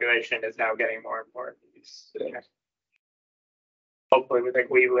aging population is now getting more important. Hopefully with like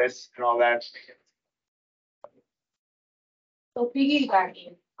leadless and all that. So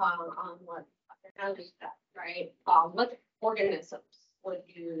piggybacking on what Andy said, right? What organisms would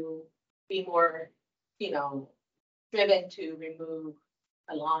you be more, driven to remove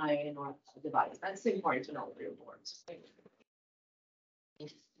a line or a device? That's important to know for your boards.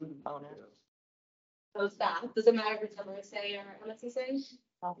 So staff, does it matter if it's MRSA or MSSA?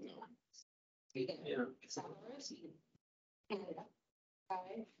 Yeah.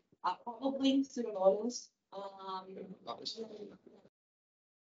 Okay. Probably pseudomonas.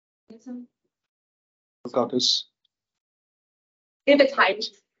 Coccus. If it's height.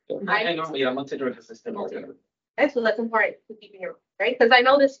 I normally I'm considering the system organ. That's important to keep in your right, because I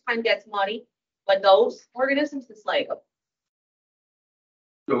know this kind gets muddy, but those organisms, it's like.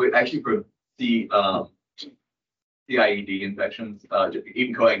 So we actually for the IED infections,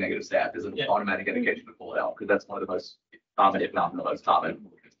 even coag negative staph is an automatic indication to pull it out because that's one of the most common, if not the most common,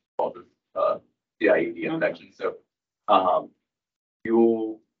 causes the IED infection. So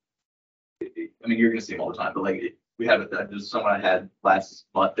you're going to see them all the time, but like we have there's someone I had last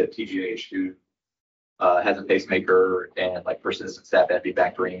month at TGH who has a pacemaker and like persistent staph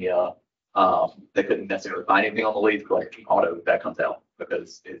bacteremia. They couldn't necessarily find anything on the leads, but like auto that comes out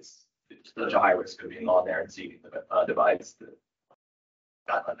because it's such a high risk of being on there and seeing the device.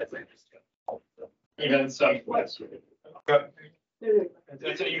 That's interesting. Even some even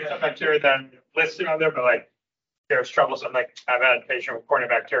some bacteria that are listed on there, but like there's troublesome. Like I've had a patient with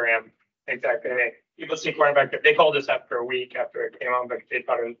corynebacterium. Exactly. People see corynebacterium. They called us after a week after it came on, but they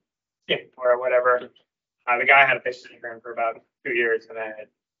thought it was skin or whatever. The guy had a pacemaker for about 2 years, and then it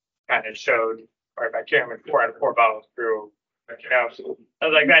kind of showed corynebacterium, and 4 out of 4 bottles grew But, you know, I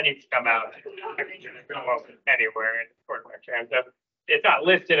was like, that needs to come out. I mean, it's not open anywhere in court bacterium. So it's not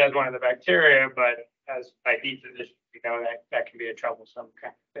listed as one of the bacteria, but as ID physicians, you know, that can be a troublesome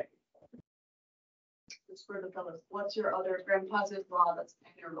kind of thing. Just for the fellows, what's your other gram-positive law that's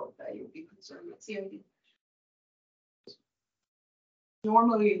integral that you'd be concerned with COPD?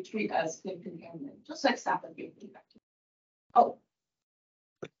 Normally treat as skin contaminant, just like staph infection. Oh.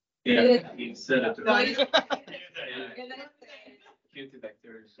 Yeah, you said it. No, you-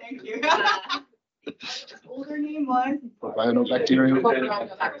 Thank you. Older name was.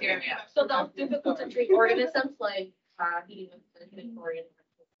 Cyanobacteria. Bacteria. So those difficult to treat organisms like hemophilian,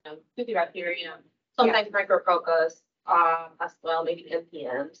 bacteria, sometimes micrococcus, as well, maybe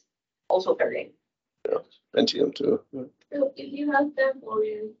NPMs, also very. NTM too. So if you have them for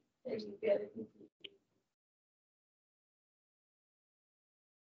you, then you get it.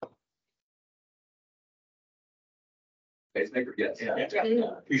 Pacemaker, yes. Yeah.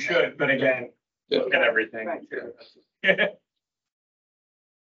 You should, but again, Yeah. look at everything. Right.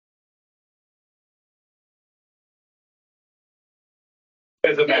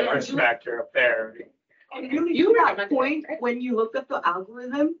 There's a bad risk factor up there. And really, to that point, when you look at the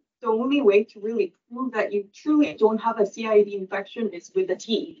algorithm, the only way to really prove that you truly don't have a CID infection is with a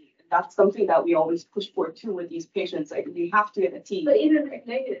TE. That's something that we always push for too with these patients. Like we have to get a TE. But even if it's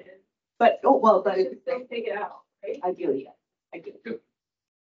negative, But but still take it out, right? ideally, yeah. Ideally.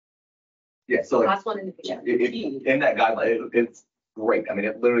 Yeah, so like, Last one in the picture. in that guideline, it's great. I mean,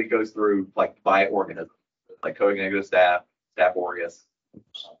 it literally goes through like by organism, like COVID-negative staph, Staph aureus,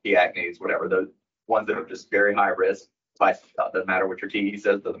 P. acnes, whatever, those ones that are just very high risk. Doesn't matter what your TE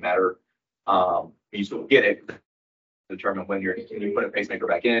says, doesn't matter. You still get it. Determine when you put a pacemaker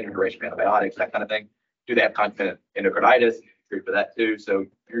back in, your duration of antibiotics, that kind of thing. Do they have concomitant endocarditis? Treat for that too. So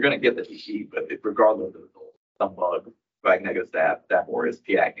you're going to get the TE, but regardless of the result, some bug, negative Staph aureus,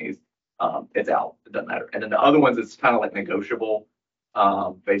 P. acnes, it's out. It doesn't matter. And then the other ones, it's kind of like negotiable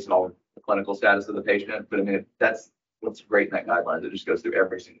based on the clinical status of the patient. But I mean, that's what's great in that guidelines. It just goes through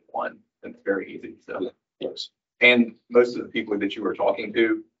every single one, and it's very easy. So, Yes. and most of the people that you were talking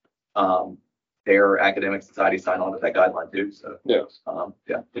to, their academic society signed on to that guideline too. So, Yeah.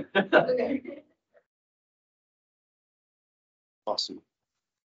 Yeah. Okay. Awesome.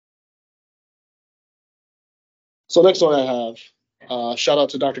 So next one I have, shout out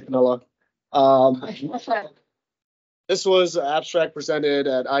to Dr. Canella. This was an abstract presented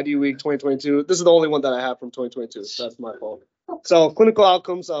at ID Week 2022. This is the only one that I have from 2022, so that's my fault. So clinical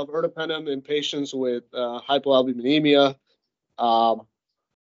outcomes of ertapenem in patients with hypoalbuminemia.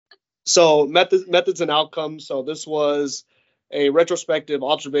 So methods and outcomes. So this was a retrospective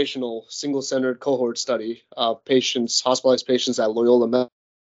observational single-centered cohort study of patients, hospitalized patients at Loyola Medical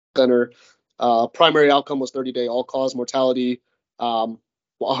Center. Primary outcome was 30-day all-cause mortality.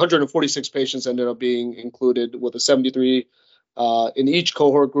 146 patients ended up being included with a 73 in each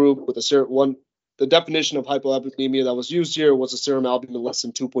cohort group with a the definition of hypoalbuminemia that was used here was a serum albumin less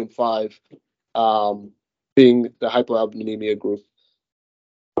than 2.5, being the hypoalbuminemia group.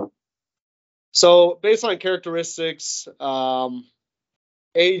 So baseline characteristics,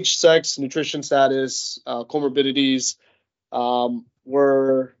 age, sex, nutrition status, comorbidities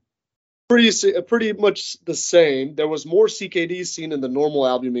were pretty much the same. There was more CKD seen in the normal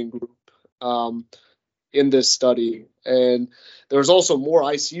albumin group in this study, and there was also more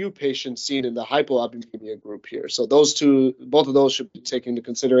ICU patients seen in the hypoalbuminemia group here. So both of those should be taken into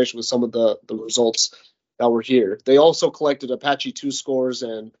consideration with some of the results that were here. They also collected Apache 2 scores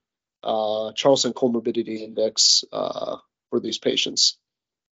and Charlson Comorbidity Index for these patients.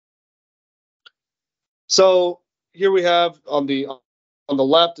 So here we have on the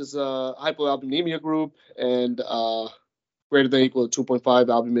left is a hypoalbuminemia group and greater than or equal to 2.5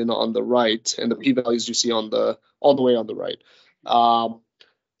 albumin on the right, and the p-values you see on all the way on the right.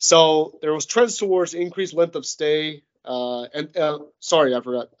 So there was trends towards increased length of stay. Sorry, I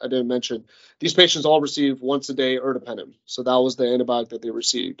forgot, I didn't mention. These patients all received once a day ertapenem. So that was the antibiotic that they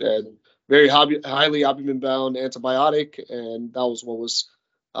received, and very highly albumin-bound antibiotic, and that was what was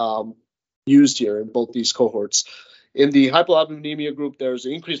used here in both these cohorts. In the hypoalbuminemia group, there's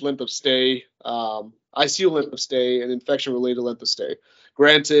an increased length of stay, ICU length of stay, and infection-related length of stay.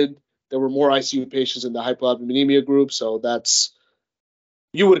 Granted, there were more ICU patients in the hypoalbuminemia group, so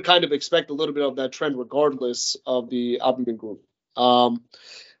you would kind of expect a little bit of that trend regardless of the albumin group.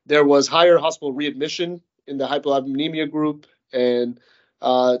 There was higher hospital readmission in the hypoalbuminemia group, and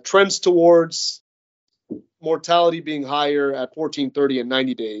trends towards mortality being higher at 14, 30, and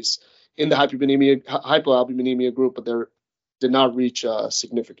 90 days in the hypoalbuminemia group, but there did not reach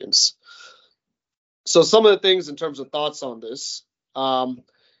significance. So some of the things in terms of thoughts on this, the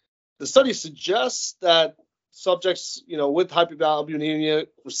study suggests that subjects, with hypoalbuminemia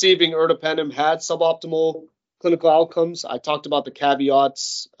receiving ertapenem had suboptimal clinical outcomes. I talked about the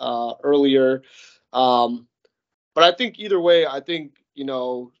caveats earlier, but I think either way,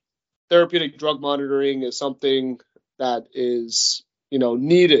 therapeutic drug monitoring is something that is,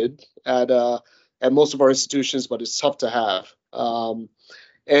 needed at most of our institutions, but it's tough to have.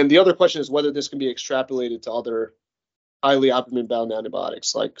 And the other question is whether this can be extrapolated to other highly albumin-bound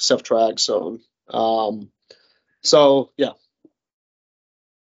antibiotics like ceftriaxone. So yeah,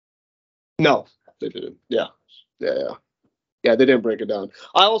 no, they didn't. Yeah, they didn't break it down.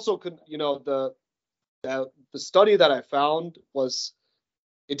 I also could, the study that I found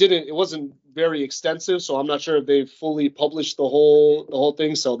it wasn't very extensive, so I'm not sure if they fully published the whole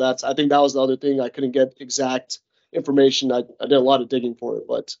thing. So I think that was the other thing. I couldn't get exact information. I did a lot of digging for it,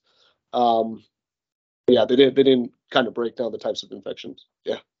 but yeah, they didn't kind of break down the types of infections.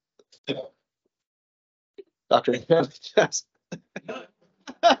 Yeah. Doctor. Yes.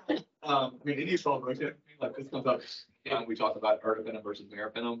 Any phone like this comes up. We talk about ertapenem versus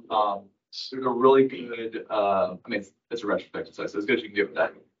meropenem. There's a really good, it's a retrospective study, so it's good you can give it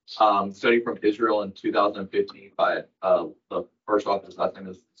that. Study from Israel in 2015 by the first author's last name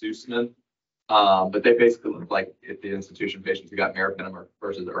is Zusman. But they basically looked like if the institution patients who got meropenem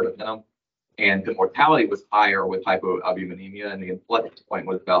versus ertapenem, and the mortality was higher with hypoalbuminemia, and the inflection point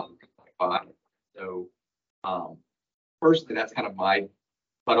was about 0.5. So, personally, that's kind of my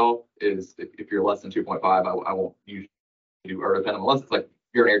cutoff. Is if you're less than 2.5, I won't usually do ertapenem unless it's like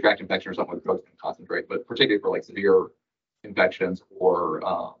urinary tract infection or something with drugs can concentrate. But particularly for like severe infections or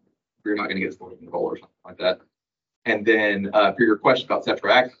you're not going to get stored in the bowl or something like that. And then for your question about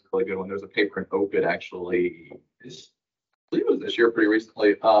ceftriaxone, it's a really good one. There's a paper in OPID actually, I believe it was this year pretty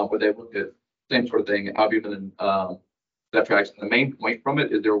recently, where they looked at same sort of thing, albumin and ceftriaxone. The main point from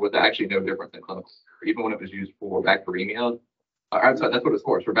it is there was actually no difference in clinical care, even when it was used for bacteremia. I'm sorry, that's what it's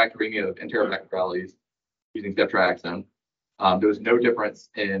for bacteremia of Enterobacterales using ceftriaxone. There was no difference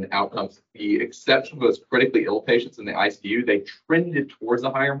in outcomes. The exception was critically ill patients in the ICU. They trended towards a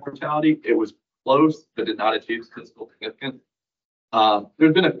higher mortality. It was close, but did not achieve statistical significance.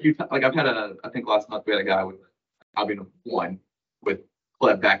 There's been a few times, like I think last month we had a guy with albumin 1 with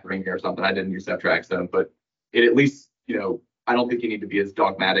bacteremia or something. I didn't use ceftriaxone, but it at least, I don't think you need to be as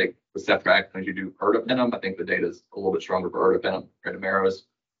dogmatic with ceftriaxone as you do ertapenem. I think the data is a little bit stronger for ertapenem compared to Maros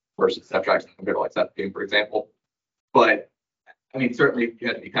versus ceftriaxone compared to like ceftriaxone, for example. But certainly you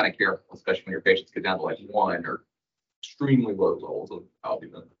have to be kind of careful, especially when your patients get down to like 1 or extremely low levels of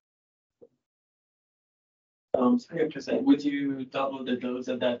albumin. So interesting. Would you double the dose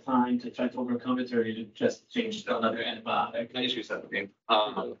at that time to try to overcome it, or you just change to another antibiotic? I just use that again.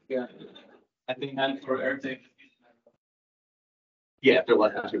 Yeah. I think and for everything. Yeah, if they're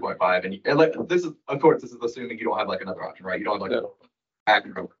less than 2.5, and like this is, of course, this is assuming you don't have like another option, right? You don't have like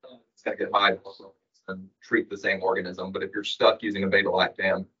acro. It's got to get high and treat the same organism. But if you're stuck using a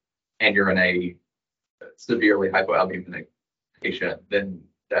beta-lactam and you're in a severely hypoalbuminic patient, then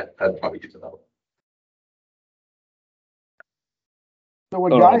I'd probably use another one. So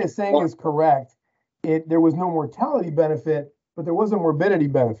what Guy is saying is correct. There was no mortality benefit, but there was a morbidity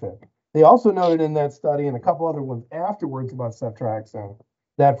benefit. They also noted in that study and a couple other ones afterwards about ceftriaxone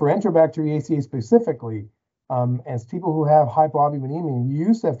that for Enterobacteriaceae specifically, as people who have hypoalbuminemia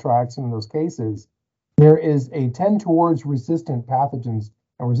use ceftriaxone in those cases, there is a tend towards resistant pathogens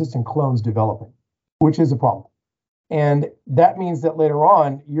and resistant clones developing, which is a problem. And that means that later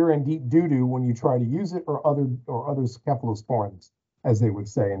on, you're in deep doo-doo when you try to use it or other cephalosporins, as they would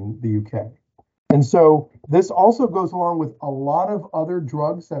say in the UK. And so this also goes along with a lot of other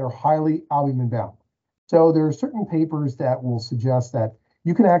drugs that are highly albumin bound. So there are certain papers that will suggest that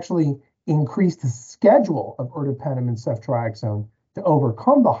you can actually increase the schedule of ertapenem and ceftriaxone to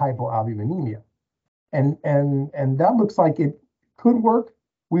overcome the hypoalbuminemia. And that looks like it could work.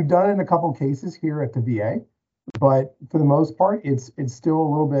 We've done it in a couple of cases here at the VA, but for the most part, it's still a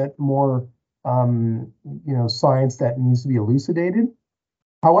little bit more science that needs to be elucidated.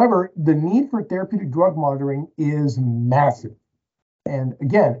 However, the need for therapeutic drug monitoring is massive. And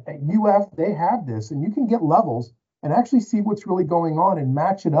again, at UF, they have this, and you can get levels and actually see what's really going on and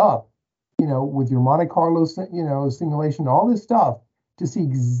match it up, with your Monte Carlo, simulation, all this stuff to see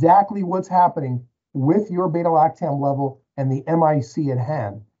exactly what's happening with your beta-lactam level and the MIC at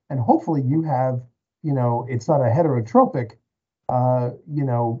hand. And hopefully you have, it's not a heterotropic,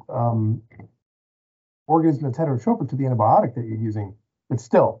 organism that's heterotropic to the antibiotic that you're using. But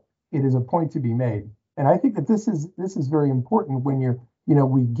still, it is a point to be made. And I think that this is very important when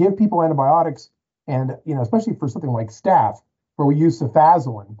we give people antibiotics And, especially for something like staph, where we use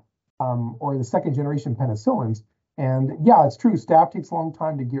cefazolin, or the second generation penicillins. And yeah, it's true, staph takes a long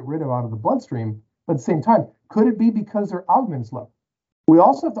time to get rid of out of the bloodstream, but at the same time, could it be because their albumin is low? We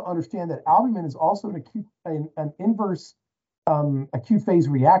also have to understand that albumin is also an inverse acute phase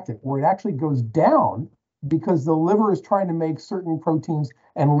reactant, where it actually goes down because the liver is trying to make certain proteins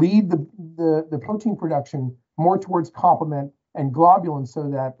and lead the protein production more towards complement and globulin, so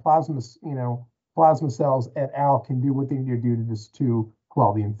that plasma cells et al. Can do what they need to do to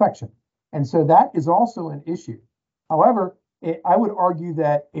quell the infection. And so that is also an issue. However, I would argue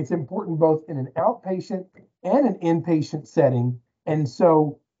that it's important both in an outpatient and an inpatient setting. And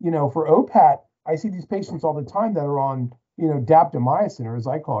so, for OPAT, I see these patients all the time that are on, daptomycin, or as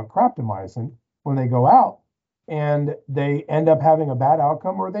I call it, craptomycin, when they go out, and they end up having a bad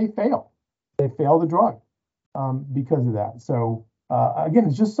outcome, or they fail. They fail the drug because of that. So again,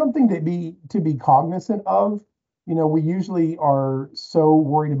 it's just something to be cognizant of. We usually are so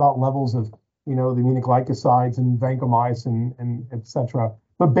worried about levels of, the aminoglycosides and vancomycin and et cetera.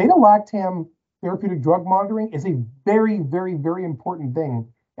 But beta-lactam therapeutic drug monitoring is a very, very, very important thing.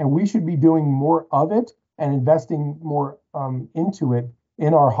 And we should be doing more of it and investing more into it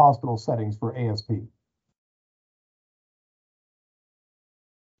in our hospital settings for ASP.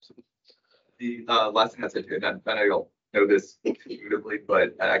 The last thing I said, and I know you'll know this intuitively,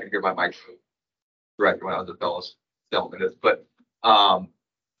 but I can hear my microphone director when I was at Fellows telling me this, but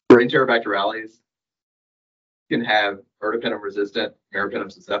for Enterobacterales, you can have ertapenem resistant, meropenem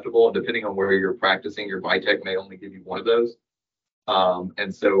susceptible, and depending on where you're practicing, your Vitec may only give you one of those.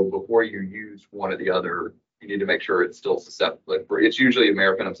 And so before you use one or the other, you need to make sure it's still susceptible. It's usually a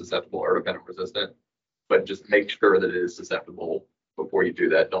meropenem susceptible or ertapenem resistant, but just make sure that it is susceptible before you do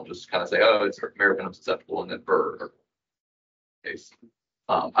that. Don't just kind of say, oh, it's meropenem susceptible, and then for case.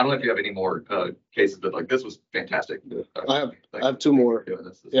 I don't know if you have any more cases, but like this was fantastic. I have two more.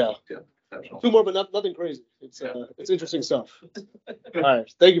 Yeah. Two more, but nothing crazy. It's interesting stuff. All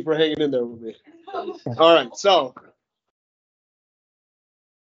right. Thank you for hanging in there with me. All right. So.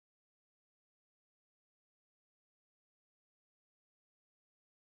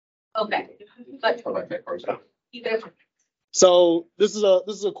 Okay. So this is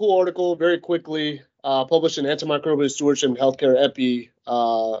a cool article, very quickly published in Antimicrobial Stewardship and Healthcare Epi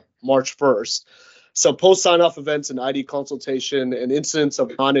March 1st. So post sign-off events and ID consultation and incidents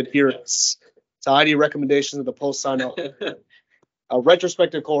of non-adherence to ID recommendations of the post sign-off a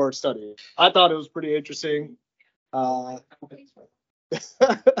retrospective cohort study. I thought it was pretty interesting.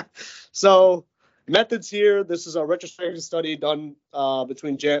 So methods here. This is a retrospective study done for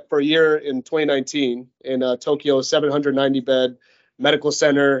a year in 2019 in Tokyo, 790-bed medical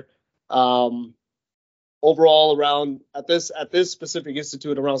center. Overall, around at this specific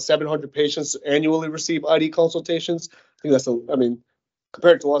institute, around 700 patients annually receive ID consultations. I think that's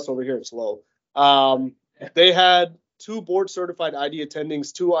compared to us over here, it's low. They had 2 board certified ID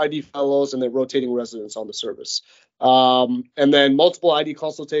attendings, 2 ID fellows, and then rotating residents on the service. And then multiple ID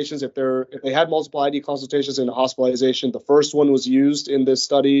consultations. If they had multiple ID consultations in a hospitalization, the first one was used in this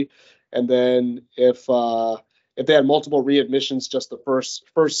study. And then if they had multiple readmissions, just the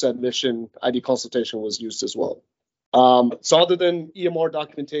first admission ID consultation was used as well. So other than EMR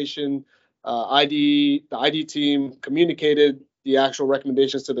documentation, the ID team communicated the actual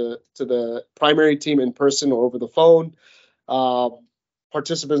recommendations to the primary team in person or over the phone.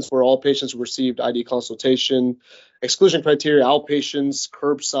 Participants were all patients who received ID consultation. Exclusion criteria: outpatients,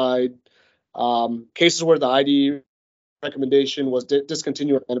 curbside. Cases where the ID recommendation was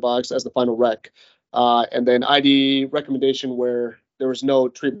discontinue antibiotics as the final rec. And then ID recommendation where there was no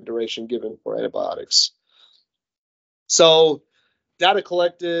treatment duration given for antibiotics. So data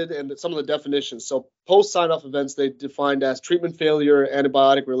collected and some of the definitions. So post sign-off events, they defined as treatment failure,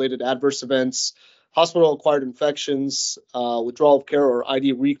 antibiotic-related adverse events, hospital-acquired infections, withdrawal of care or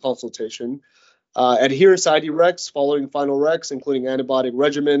ID reconsultation, adherence to ID recs following final recs, including antibiotic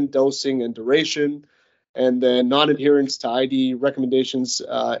regimen, dosing, and duration, and then non-adherence to ID recommendations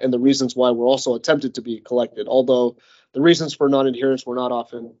and the reasons why were also attempted to be collected, although the reasons for non-adherence were not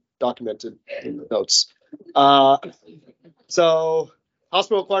often documented in the notes. So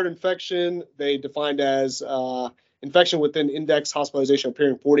hospital-acquired infection, they defined as infection within index hospitalization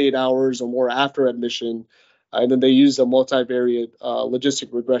appearing 48 hours or more after admission. And then they used a multivariate logistic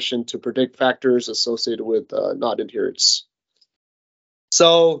regression to predict factors associated with non-adherence.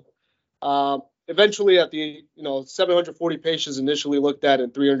 So eventually at the 740 patients initially looked at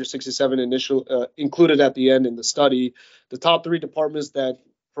and 367 included at the end in the study, the top 3 departments that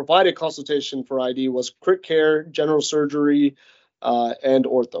provided consultation for ID was crit care, general surgery, and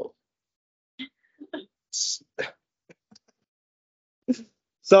ortho.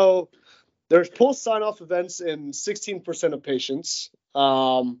 So there's post sign-off events in 16% of patients.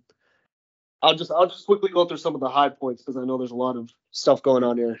 I'll just quickly go through some of the high points because I know there's a lot of stuff going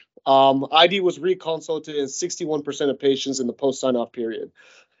on here. ID was reconsulted in 61% of patients in the post sign-off period.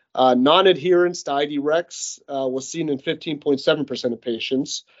 Non-adherence to ID Rex was seen in 15.7% of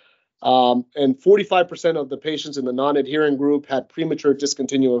patients. And 45% of the patients in the non-adherent group had premature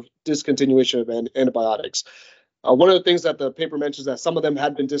discontinuation of antibiotics. One of the things that the paper mentions that some of them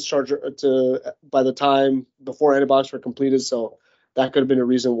had been discharged by the time before antibiotics were completed, so that could have been a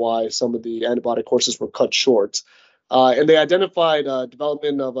reason why some of the antibiotic courses were cut short. And they identified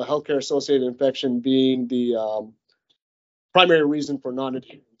development of a healthcare-associated infection being the primary reason for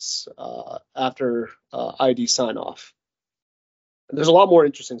non-adherence after ID sign-off. There's a lot more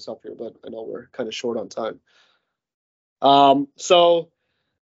interesting stuff here, but I know we're kind of short on time. So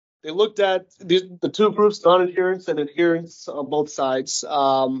they looked at the two groups, non-adherence and adherence on both sides.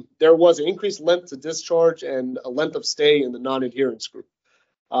 There was an increased length to discharge and a length of stay in the non-adherence group.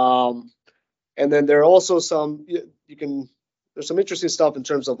 And then there are also there's some interesting stuff in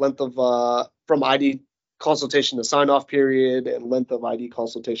terms of length of from ID consultation to sign-off period and length of ID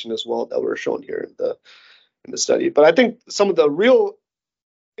consultation as well that were shown here in the study. But I think some of the real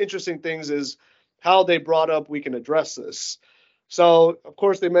interesting things is how they brought up we can address this. So, of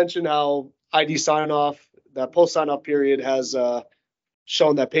course, they mentioned how ID sign-off, that post sign-off period has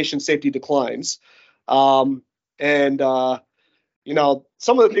shown that patient safety declines. Some of the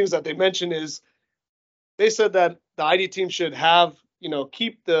things that they mentioned is they said that the ID team should have,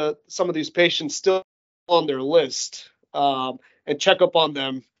 keep some of these patients still on their list and check up on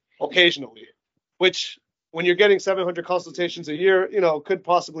them occasionally, which when you're getting 700 consultations a year, could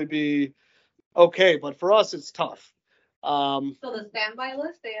possibly be okay. But for us, it's tough. So the standby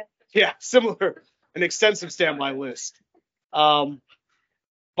list, yeah, similar, an extensive standby list. But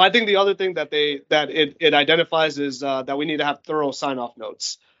I think the other thing that it identifies is that we need to have thorough sign-off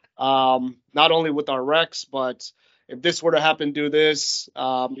notes, not only with our recs, but if this were to happen, do this.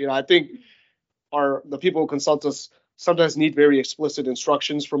 I think the people who consult us sometimes need very explicit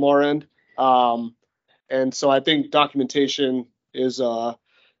instructions from our end, and so I think documentation is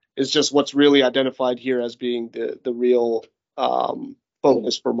just what's really identified here as being the real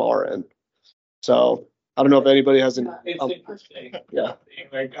focus from our end. So I don't know if anybody has any. It's interesting. Yeah.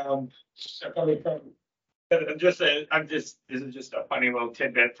 Like coming from this is just a funny little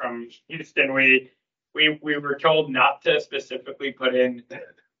tidbit from Houston. We were told not to specifically put in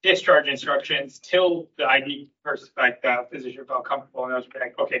discharge instructions till the ID person, like the physician, felt comfortable enough to be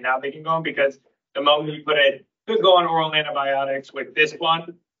like, okay, now they can go, because the moment you put it could go on oral antibiotics with this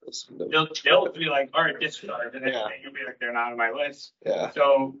one, they'll be like, all right, discharge, and then you'll be like, they're not on my list. Yeah.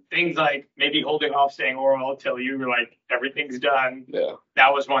 So things like maybe holding off saying oral till you were like, everything's done. Yeah.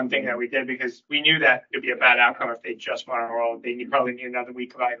 That was one thing that we did, because we knew that it'd be a bad outcome if they just went on oral. They probably need another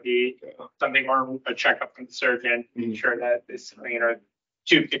week of IV, something, or a checkup from the surgeon, making sure that this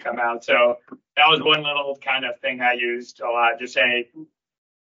tube could come out. So that was one little kind of thing I used a lot. Just say,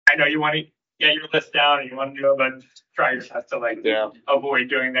 I know you want to get your list down and you want to do it, but try your best to avoid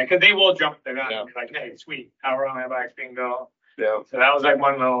doing that, because they will jump the gun and be like, hey, sweet, how are all antibiotics being go? Yeah. So that was like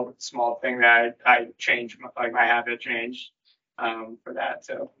one little small thing that I changed, like my habit changed for that.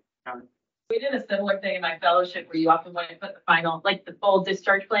 So we did a similar thing in my fellowship where you often want to put the final, like the full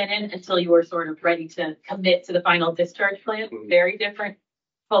discharge plan in until you were sort of ready to commit to the final discharge plan. Mm-hmm. Very different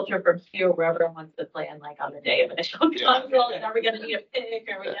culture from here, where everyone wants to plan like on the day of initial consult. Are we going to need a pick?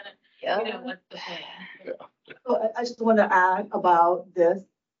 Are we going to, what's the plan? Yeah. So I just want to add about this.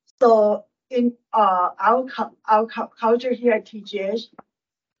 So in our culture here at TGH,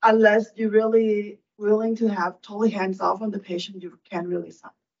 unless you're really willing to have totally hands off on the patient, you can't really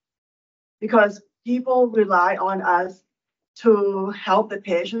sign. Because people rely on us to help the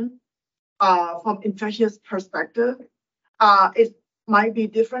patient from infectious perspective. It might be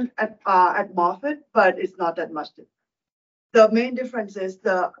different at Moffitt, but it's not that much different. The main difference is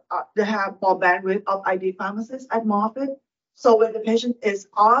they have more bandwidth of ID pharmacists at Moffitt. So when the patient is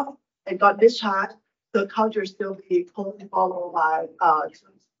off and got discharged, the culture still be closely followed by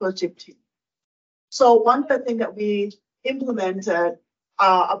closed team. So one of the things that we implemented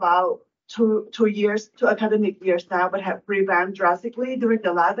about two academic years now, but have revamped drastically during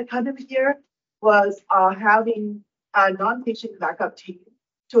the last academic year, was having a non-teaching backup team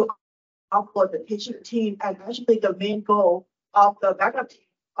to upload the teaching team. And actually the main goal of the backup team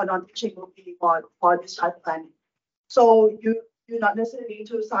or non-teaching will be for discharge planning. So you not necessarily need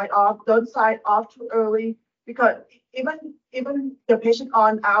to sign off. Don't sign off too early, because even the patient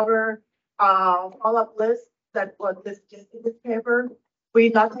on our follow-up list that was discussed in this paper. We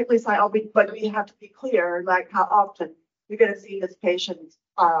not technically sign off, but we have to be clear, like how often you're gonna see this patient.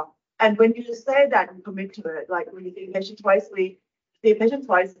 And when you say that and commit to it, like when you see a patient twice a week, see a patient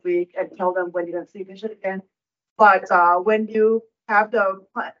twice a week and tell them when you're gonna see a patient again. But when you have the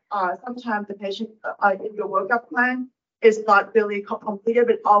sometimes the patient in your workup plan is not really completed,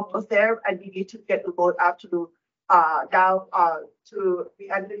 but almost there, and you need to get the load up to down to the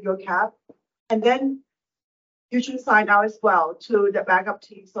end of your cap, and then you should sign out as well to the backup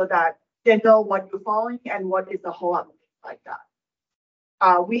team so that they know what you're following and what is the whole up like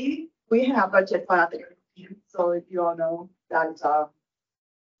that. We have budget for the team, so if you all know that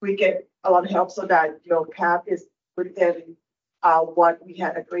we get a lot of help so that your cap is within what we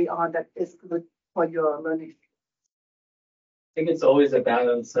had agreed on that is good for your learning. I think it's always a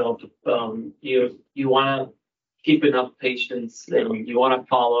balance of you want to keep enough patients and you want to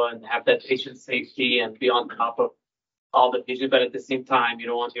follow and have that patient safety and be on top of all the patients, but at the same time, you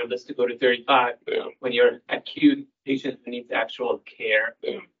don't want your list to go to 35 when you're acute patient who needs actual care,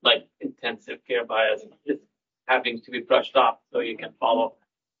 like intensive care by us, it's having to be brushed off so you can follow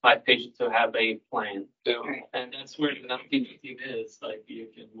 5 patients who have a plan. And that's where the non-teaching team is, like you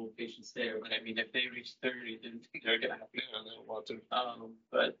can move patients there. But I mean, if they reach 30, then they're going to have to.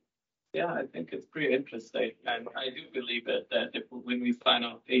 But yeah, I think it's pretty interesting. And I do believe it that when we find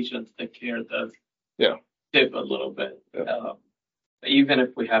out patients, the care does dip a little bit. Even if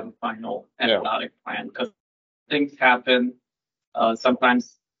we have a final antibiotic plan, because things happen.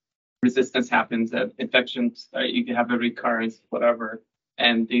 Sometimes resistance happens, infections, you can have a recurrence, whatever.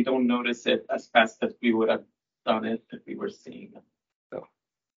 And they don't notice it as fast as we would have done it if we were seeing them. So.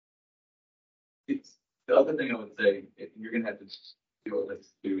 The other thing I would say, if you're going to have to deal with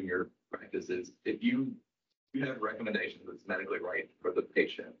this too in your practice is if you have recommendations that's medically right for the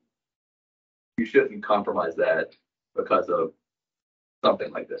patient, you shouldn't compromise that because of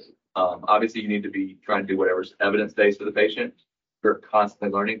something like this. Obviously, you need to be trying to do whatever's evidence-based for the patient. We're constantly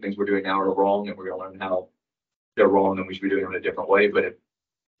learning things we're doing now are wrong, and we're going to learn how they're wrong and we should be doing them in a different way. But if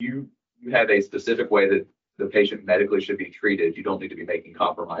you have a specific way that the patient medically should be treated, you don't need to be making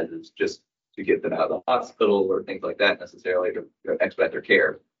compromises just to get them out of the hospital or things like that necessarily to expedite their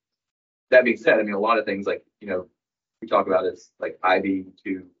care. That being said, I mean, a lot of things like, we talk about is like IV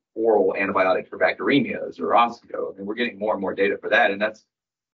to oral antibiotics for bacteremias or osteo. I mean, we're getting more and more data for that, and that's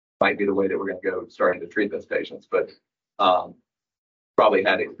might be the way that we're going to go starting to treat those patients. But probably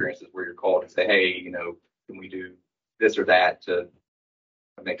had experiences where you're called and say, hey, can we do this or that to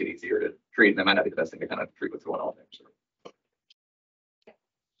make it easier to treat? And that might not be the best thing to kind of treat what's going on there. So.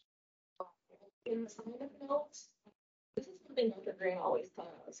 In the sign-up notes, this is something Dr. Green always tells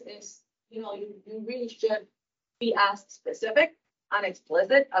us is, you really should be as specific and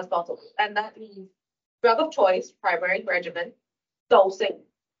explicit as possible. And that means drug of choice, primary regimen, dosing,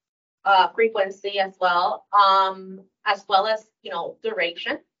 frequency as well as,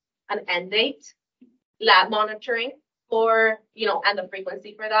 duration, an end date, lab monitoring for, and the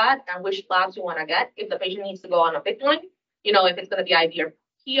frequency for that, and which labs you want to get. If the patient needs to go on a Bitcoin, if it's going to be IV or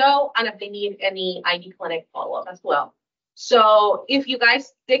PO, and if they need any ID clinic follow-up as well. So if you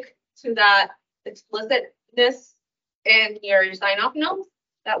guys stick to that explicitness in your sign-off notes,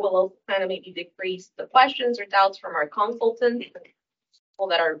 that will also kind of maybe decrease the questions or doubts from our consultants, people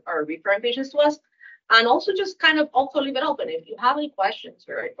that are referring patients to us. And also just kind of also leave it open. If you have any questions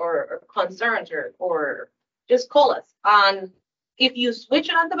or concerns or just call us. And if you switch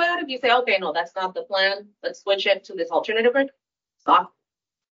an antibiotic, you say, okay, no, that's not the plan. Let's switch it to this alternative. Stop.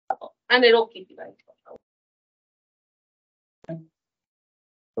 And it'll keep you guys.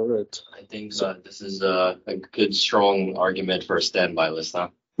 All right. I think this is a good, strong argument for a standby list, huh?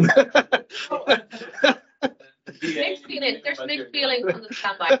 Mixed feelings. There's mixed feelings on the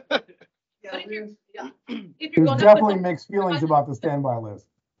standby. But if you're There's definitely mixed feelings about the standby list.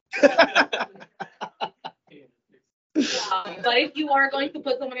 But if you are going to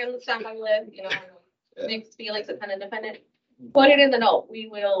put somebody on the standby list, mixed feelings are kind of dependent. Put it in the note. We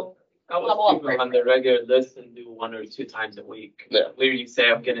will. I was people on the regular list and do 1 or 2 times a week. Yeah. Where you say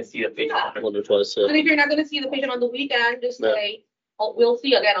I'm going to see the patient 1 or twice. And if you're not going to see the patient on the weekend, just say, we'll see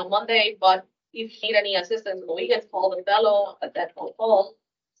you again on Monday. But if you need any assistance on the weekends, call the fellow at that phone call.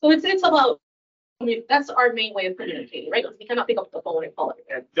 So it's about. That's our main way of communicating, right? Because we cannot pick up the phone and call it.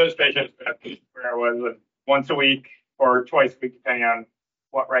 And those patients where I was once a week or twice a week, depending on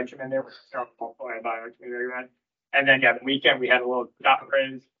what regimen they were. Multiple antibiotics, and then the weekend we had a little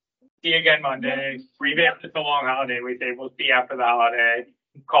raise. See you again Monday. Even if it's a long holiday, we say we'll see you after the holiday.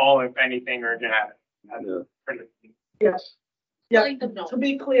 Call if anything urgent happens. Yes. Yeah, Telling them no. to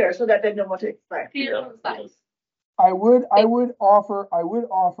be clear, so that they know what to expect. Clear on size. I would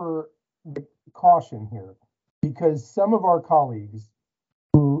offer the caution here, because some of our colleagues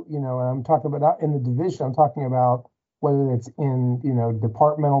who, and I'm talking about not in the division, I'm talking about whether it's in,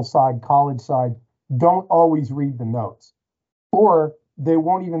 departmental side, college side, don't always read the notes, or they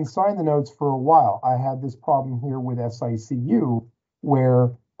won't even sign the notes for a while. I had this problem here with SICU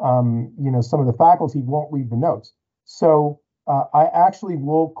where, some of the faculty won't read the notes. So I actually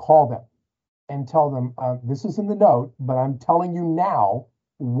will call them and tell them, this is in the note, but I'm telling you now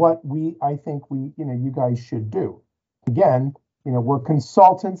what I think you guys should do. Again, we're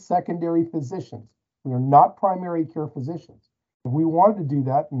consultants, secondary physicians. We are not primary care physicians. If we wanted to do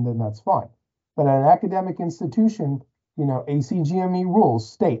that, then that's fine. But at an academic institution, ACGME rules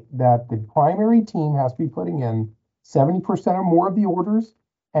state that the primary team has to be putting in 70% or more of the orders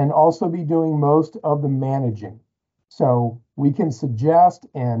and also be doing most of the managing. So we can suggest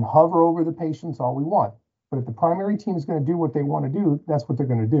and hover over the patients all we want. But if the primary team is going to do what they want to do, that's what they're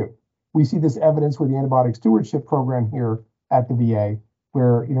going to do. We see this evidence with the antibiotic stewardship program here at the VA,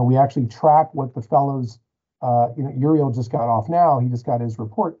 where we actually track what the fellows, Uriel just got off now, he just got his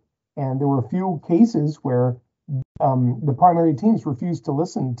report, and there were a few cases where the primary teams refused to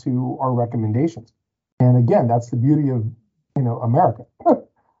listen to our recommendations. And again, that's the beauty of America.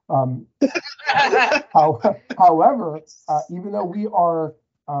 However, even though we are,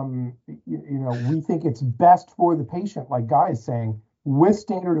 we think it's best for the patient, like Guy is saying, with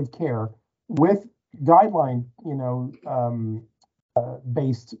standard of care, with guideline,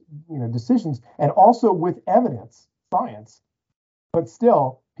 based, decisions, and also with evidence, science, but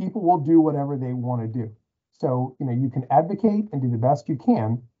still people will do whatever they want to do. So, you can advocate and do the best you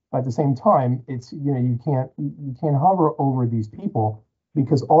can, but at the same time, it's, you can't hover over these people,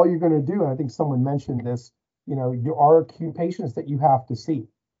 because all you're going to do, and I think someone mentioned this, there are acute patients that you have to see.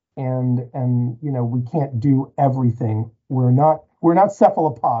 And we can't do everything. We're not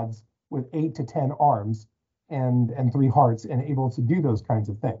cephalopods with 8 to 10 arms and 3 hearts and able to do those kinds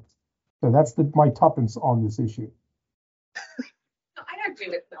of things. So that's my tuppence on this issue. I agree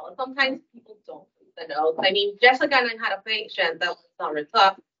with Mel. Sometimes people don't read the notes. I mean, Jessica and I had a patient that was on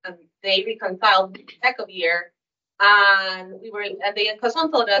retop, and they reconciled entecavir, and they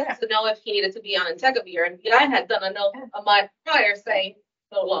consulted us to know if he needed to be on entecavir, and I had done a note a month prior saying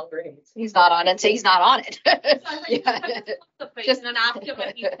no longer he's not on it, so he's not on it. The patient and ask him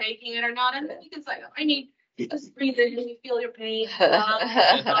if he's taking it or not, and then you can say, I need just breathe in and you feel your pain.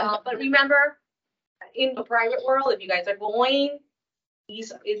 But remember, in the private world, if you guys are going,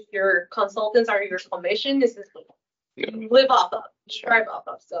 if your consultants are your commission, this is what you live off of, strive off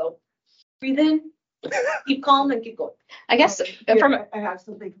of. So breathe in, keep calm, and keep going. I guess I have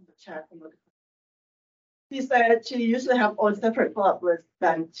something from the chat. She said she usually have all separate follow-up lists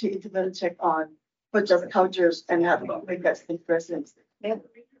that she intermittent check on, but just cultures and have a quick that's interesting.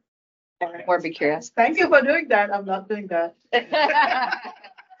 Or be curious. Thank you for doing that. I'm not doing that.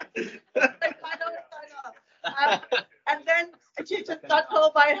 And then she just got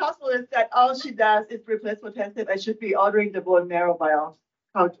told by a hospitalist that all she does is replace potassium and should be ordering the bone marrow biopsy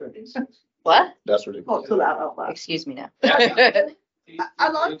culture. What? That's ridiculous. So loud. Excuse me now.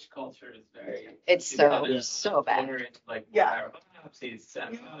 Culture is very. It's so bad. Like biopsies,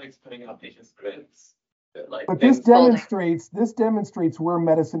 antibiotics, putting out patients' grids. But this demonstrates where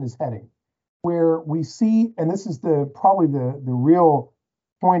medicine is heading, where we see, and this is probably the real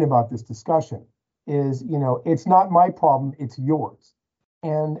point about this discussion, is it's not my problem, it's yours,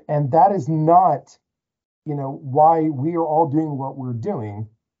 and that is not why we are all doing what we're doing,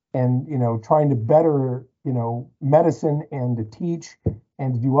 and trying to better medicine and to teach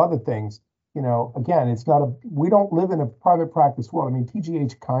and to do other things. Again, it's not we don't live in a private practice world. I mean,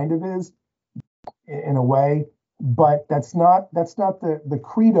 TGH kind of is in a way, but that's not the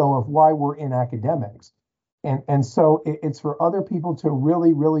credo of why we're in academics. And so it's for other people to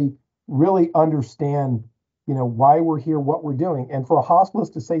really understand, why we're here, what we're doing. And for a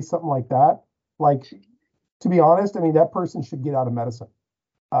hospitalist to say something like that, to be honest, I mean, that person should get out of medicine,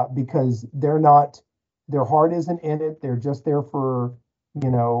 because their heart isn't in it. They're just there for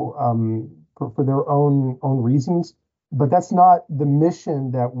their own reasons. But that's not the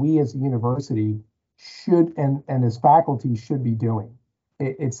mission that we as a university should and as faculty should be doing.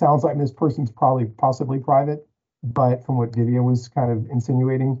 It sounds like this person's possibly private, but from what Divya was kind of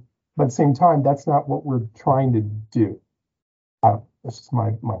insinuating, but at the same time, that's not what we're trying to do. That's just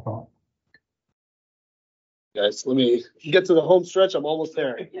my thought. Guys, let me get to the home stretch. I'm almost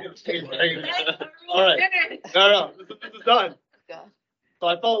there. All right. No, this is done. So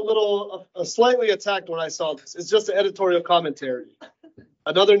I felt a little slightly attacked when I saw this. It's just an editorial commentary.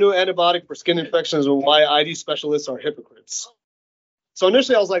 Another new antibiotic for skin infections and why ID specialists are hypocrites. So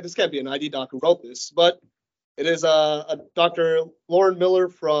initially I was like, this can't be an ID doc who wrote this, but it is a Dr. Lauren Miller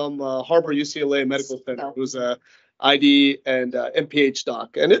from Harbor UCLA Medical Center, who's a ID and MPH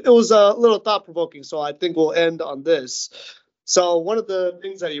doc. And it was a little thought provoking, so I think we'll end on this. So one of the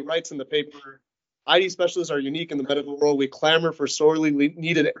things that he writes in the paper, ID specialists are unique in the medical world. We clamor for sorely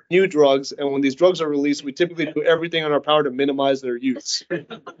needed new drugs, and when these drugs are released, we typically do everything in our power to minimize their use.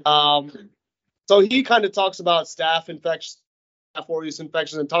 So he kind of talks about staph infections, staph aureus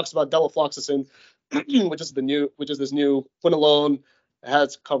infections, and talks about delafloxacin, which is this new quinolone.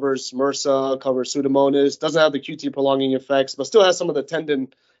 It covers MRSA, covers Pseudomonas, doesn't have the QT prolonging effects, but still has some of the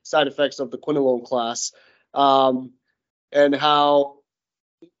tendon side effects of the quinolone class. And how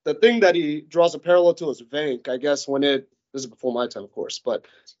the thing that he draws a parallel to is Vanc. I guess this is before my time, of course, but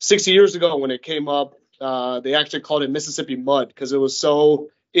 60 years ago when it came up, they actually called it Mississippi mud because it was so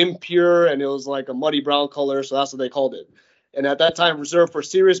impure and it was like a muddy brown color, so that's what they called it. And at that time, reserved for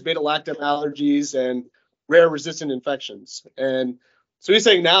serious beta-lactam allergies and rare resistant infections. And so he's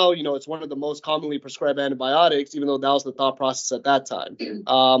saying now, it's one of the most commonly prescribed antibiotics, even though that was the thought process at that time.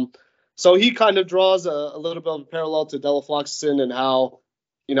 So he kind of draws a little bit of a parallel to delafloxacin and how,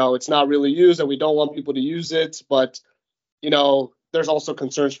 it's not really used and we don't want people to use it. But, there's also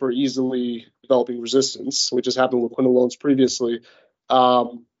concerns for easily developing resistance, which has happened with quinolones previously.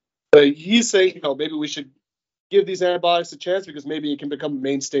 But he's saying, maybe we should give these antibiotics a chance because maybe it can become a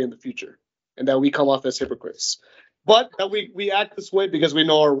mainstay in the future and that we come off as hypocrites. But that we act this way because we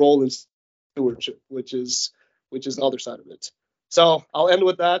know our role in stewardship, which is the other side of it. So I'll end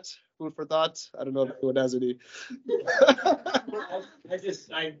with that. Food for thought. I don't know if anyone has any.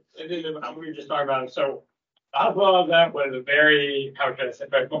 I didn't, we were just talking about it. So I thought that was a very, how should I say,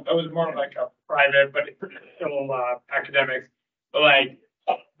 but it was more like a private, but still academics. But like,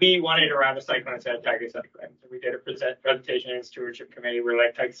 we wanted to ribociclib instead of tigecycline. So we did a presentation in the stewardship committee where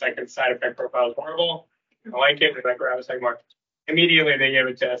like tigecycline side effect profile is horrible. I like it. We like ribociclib more. Immediately they gave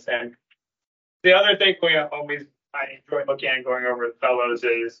it to us. And the other thing I enjoy looking at going over with fellows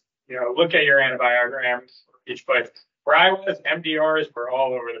is, look at your antibiograms for each place. Where I was, MDRs were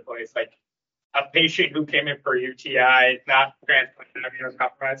all over the place. Like a patient who came in for UTI, not transplanted,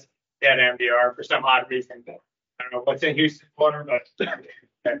 immunocompromised, they had an MDR for some odd reason. I don't know what's in Houston water, but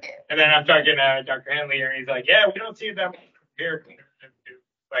and then I'm talking to Dr. Henley here, and he's like, yeah, we don't see that much here,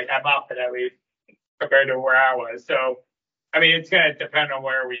 like at Moffitt at least, compared to where I was. So, I mean, it's going to depend on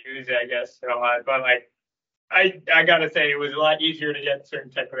where we use it, I guess, and a lot. But like, I got to say, it was a lot easier to get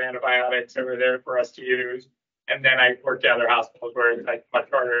certain type of antibiotics over there for us to use. And then I worked at other hospitals where it's like much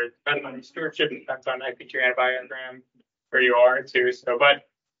harder. It depends on the stewardship, it depends on I think your antibiogram where you are too. So, but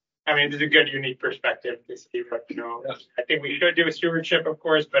I mean, there's a good, unique perspective to see what, I think we should do a stewardship, of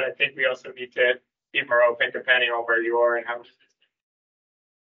course, but I think we also need to be more open depending on where you are and how.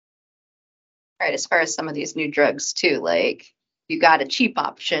 Right, as far as some of these new drugs too, like you got a cheap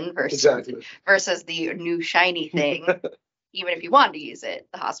option versus the new shiny thing. Even if you wanted to use it,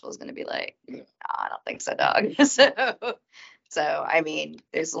 the hospital's going to be like, no, I don't think so, dog. So I mean,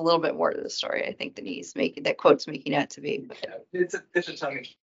 there's a little bit more to the story, I think, than that quote's making out to be. But it's a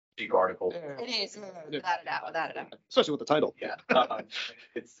tongue-in-cheek article. It is, without a doubt. Especially with the title. Yeah,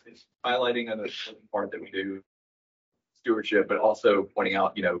 it's highlighting an important part that we do stewardship, but also pointing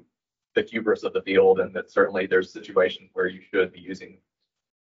out, the hubris of the field, and that certainly there's situations where you should be using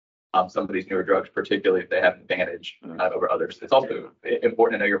some of these newer drugs, particularly if they have an advantage over others. It's also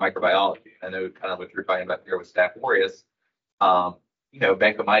important to know your microbiology. I know kind of what you're talking about here with Staph aureus.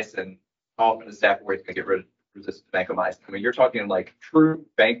 Vancomycin, how often is Staph aureus going to get resistant to vancomycin? I mean, you're talking like true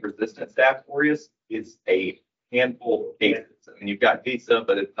vanc-resistant Staph aureus is a handful of cases. I mean, you've got Visa,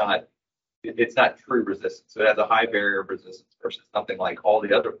 but it's not true resistance. So it has a high barrier of resistance versus something like all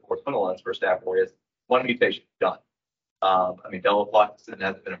the other quinolones for Staph aureus. One mutation done. I mean, delafloxacin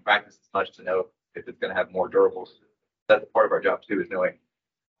hasn't been in practice as much to know if it's going to have more durable. That's part of our job too, is knowing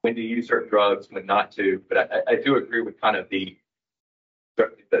when to use certain drugs, when not to. But I do agree with kind of the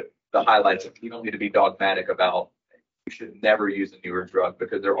highlights of you don't need to be dogmatic about you should never use a newer drug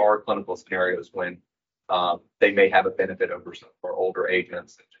because there are clinical scenarios when they may have a benefit over some of our older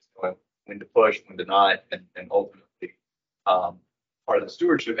agents and just knowing when to push, when to not, and ultimately part of the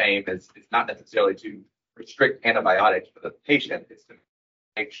stewardship aim is not necessarily to restrict antibiotics for the patient. It's to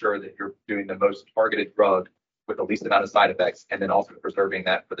make sure that you're doing the most targeted drug with the least amount of side effects, and then also preserving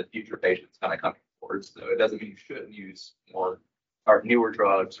that for the future patients kind of coming forward. So it doesn't mean you shouldn't use more or newer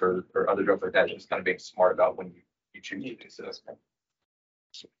drugs or other drugs like that. It's just kind of being smart about when you choose to do so.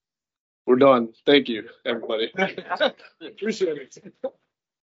 We're done. Thank you, everybody. Appreciate it.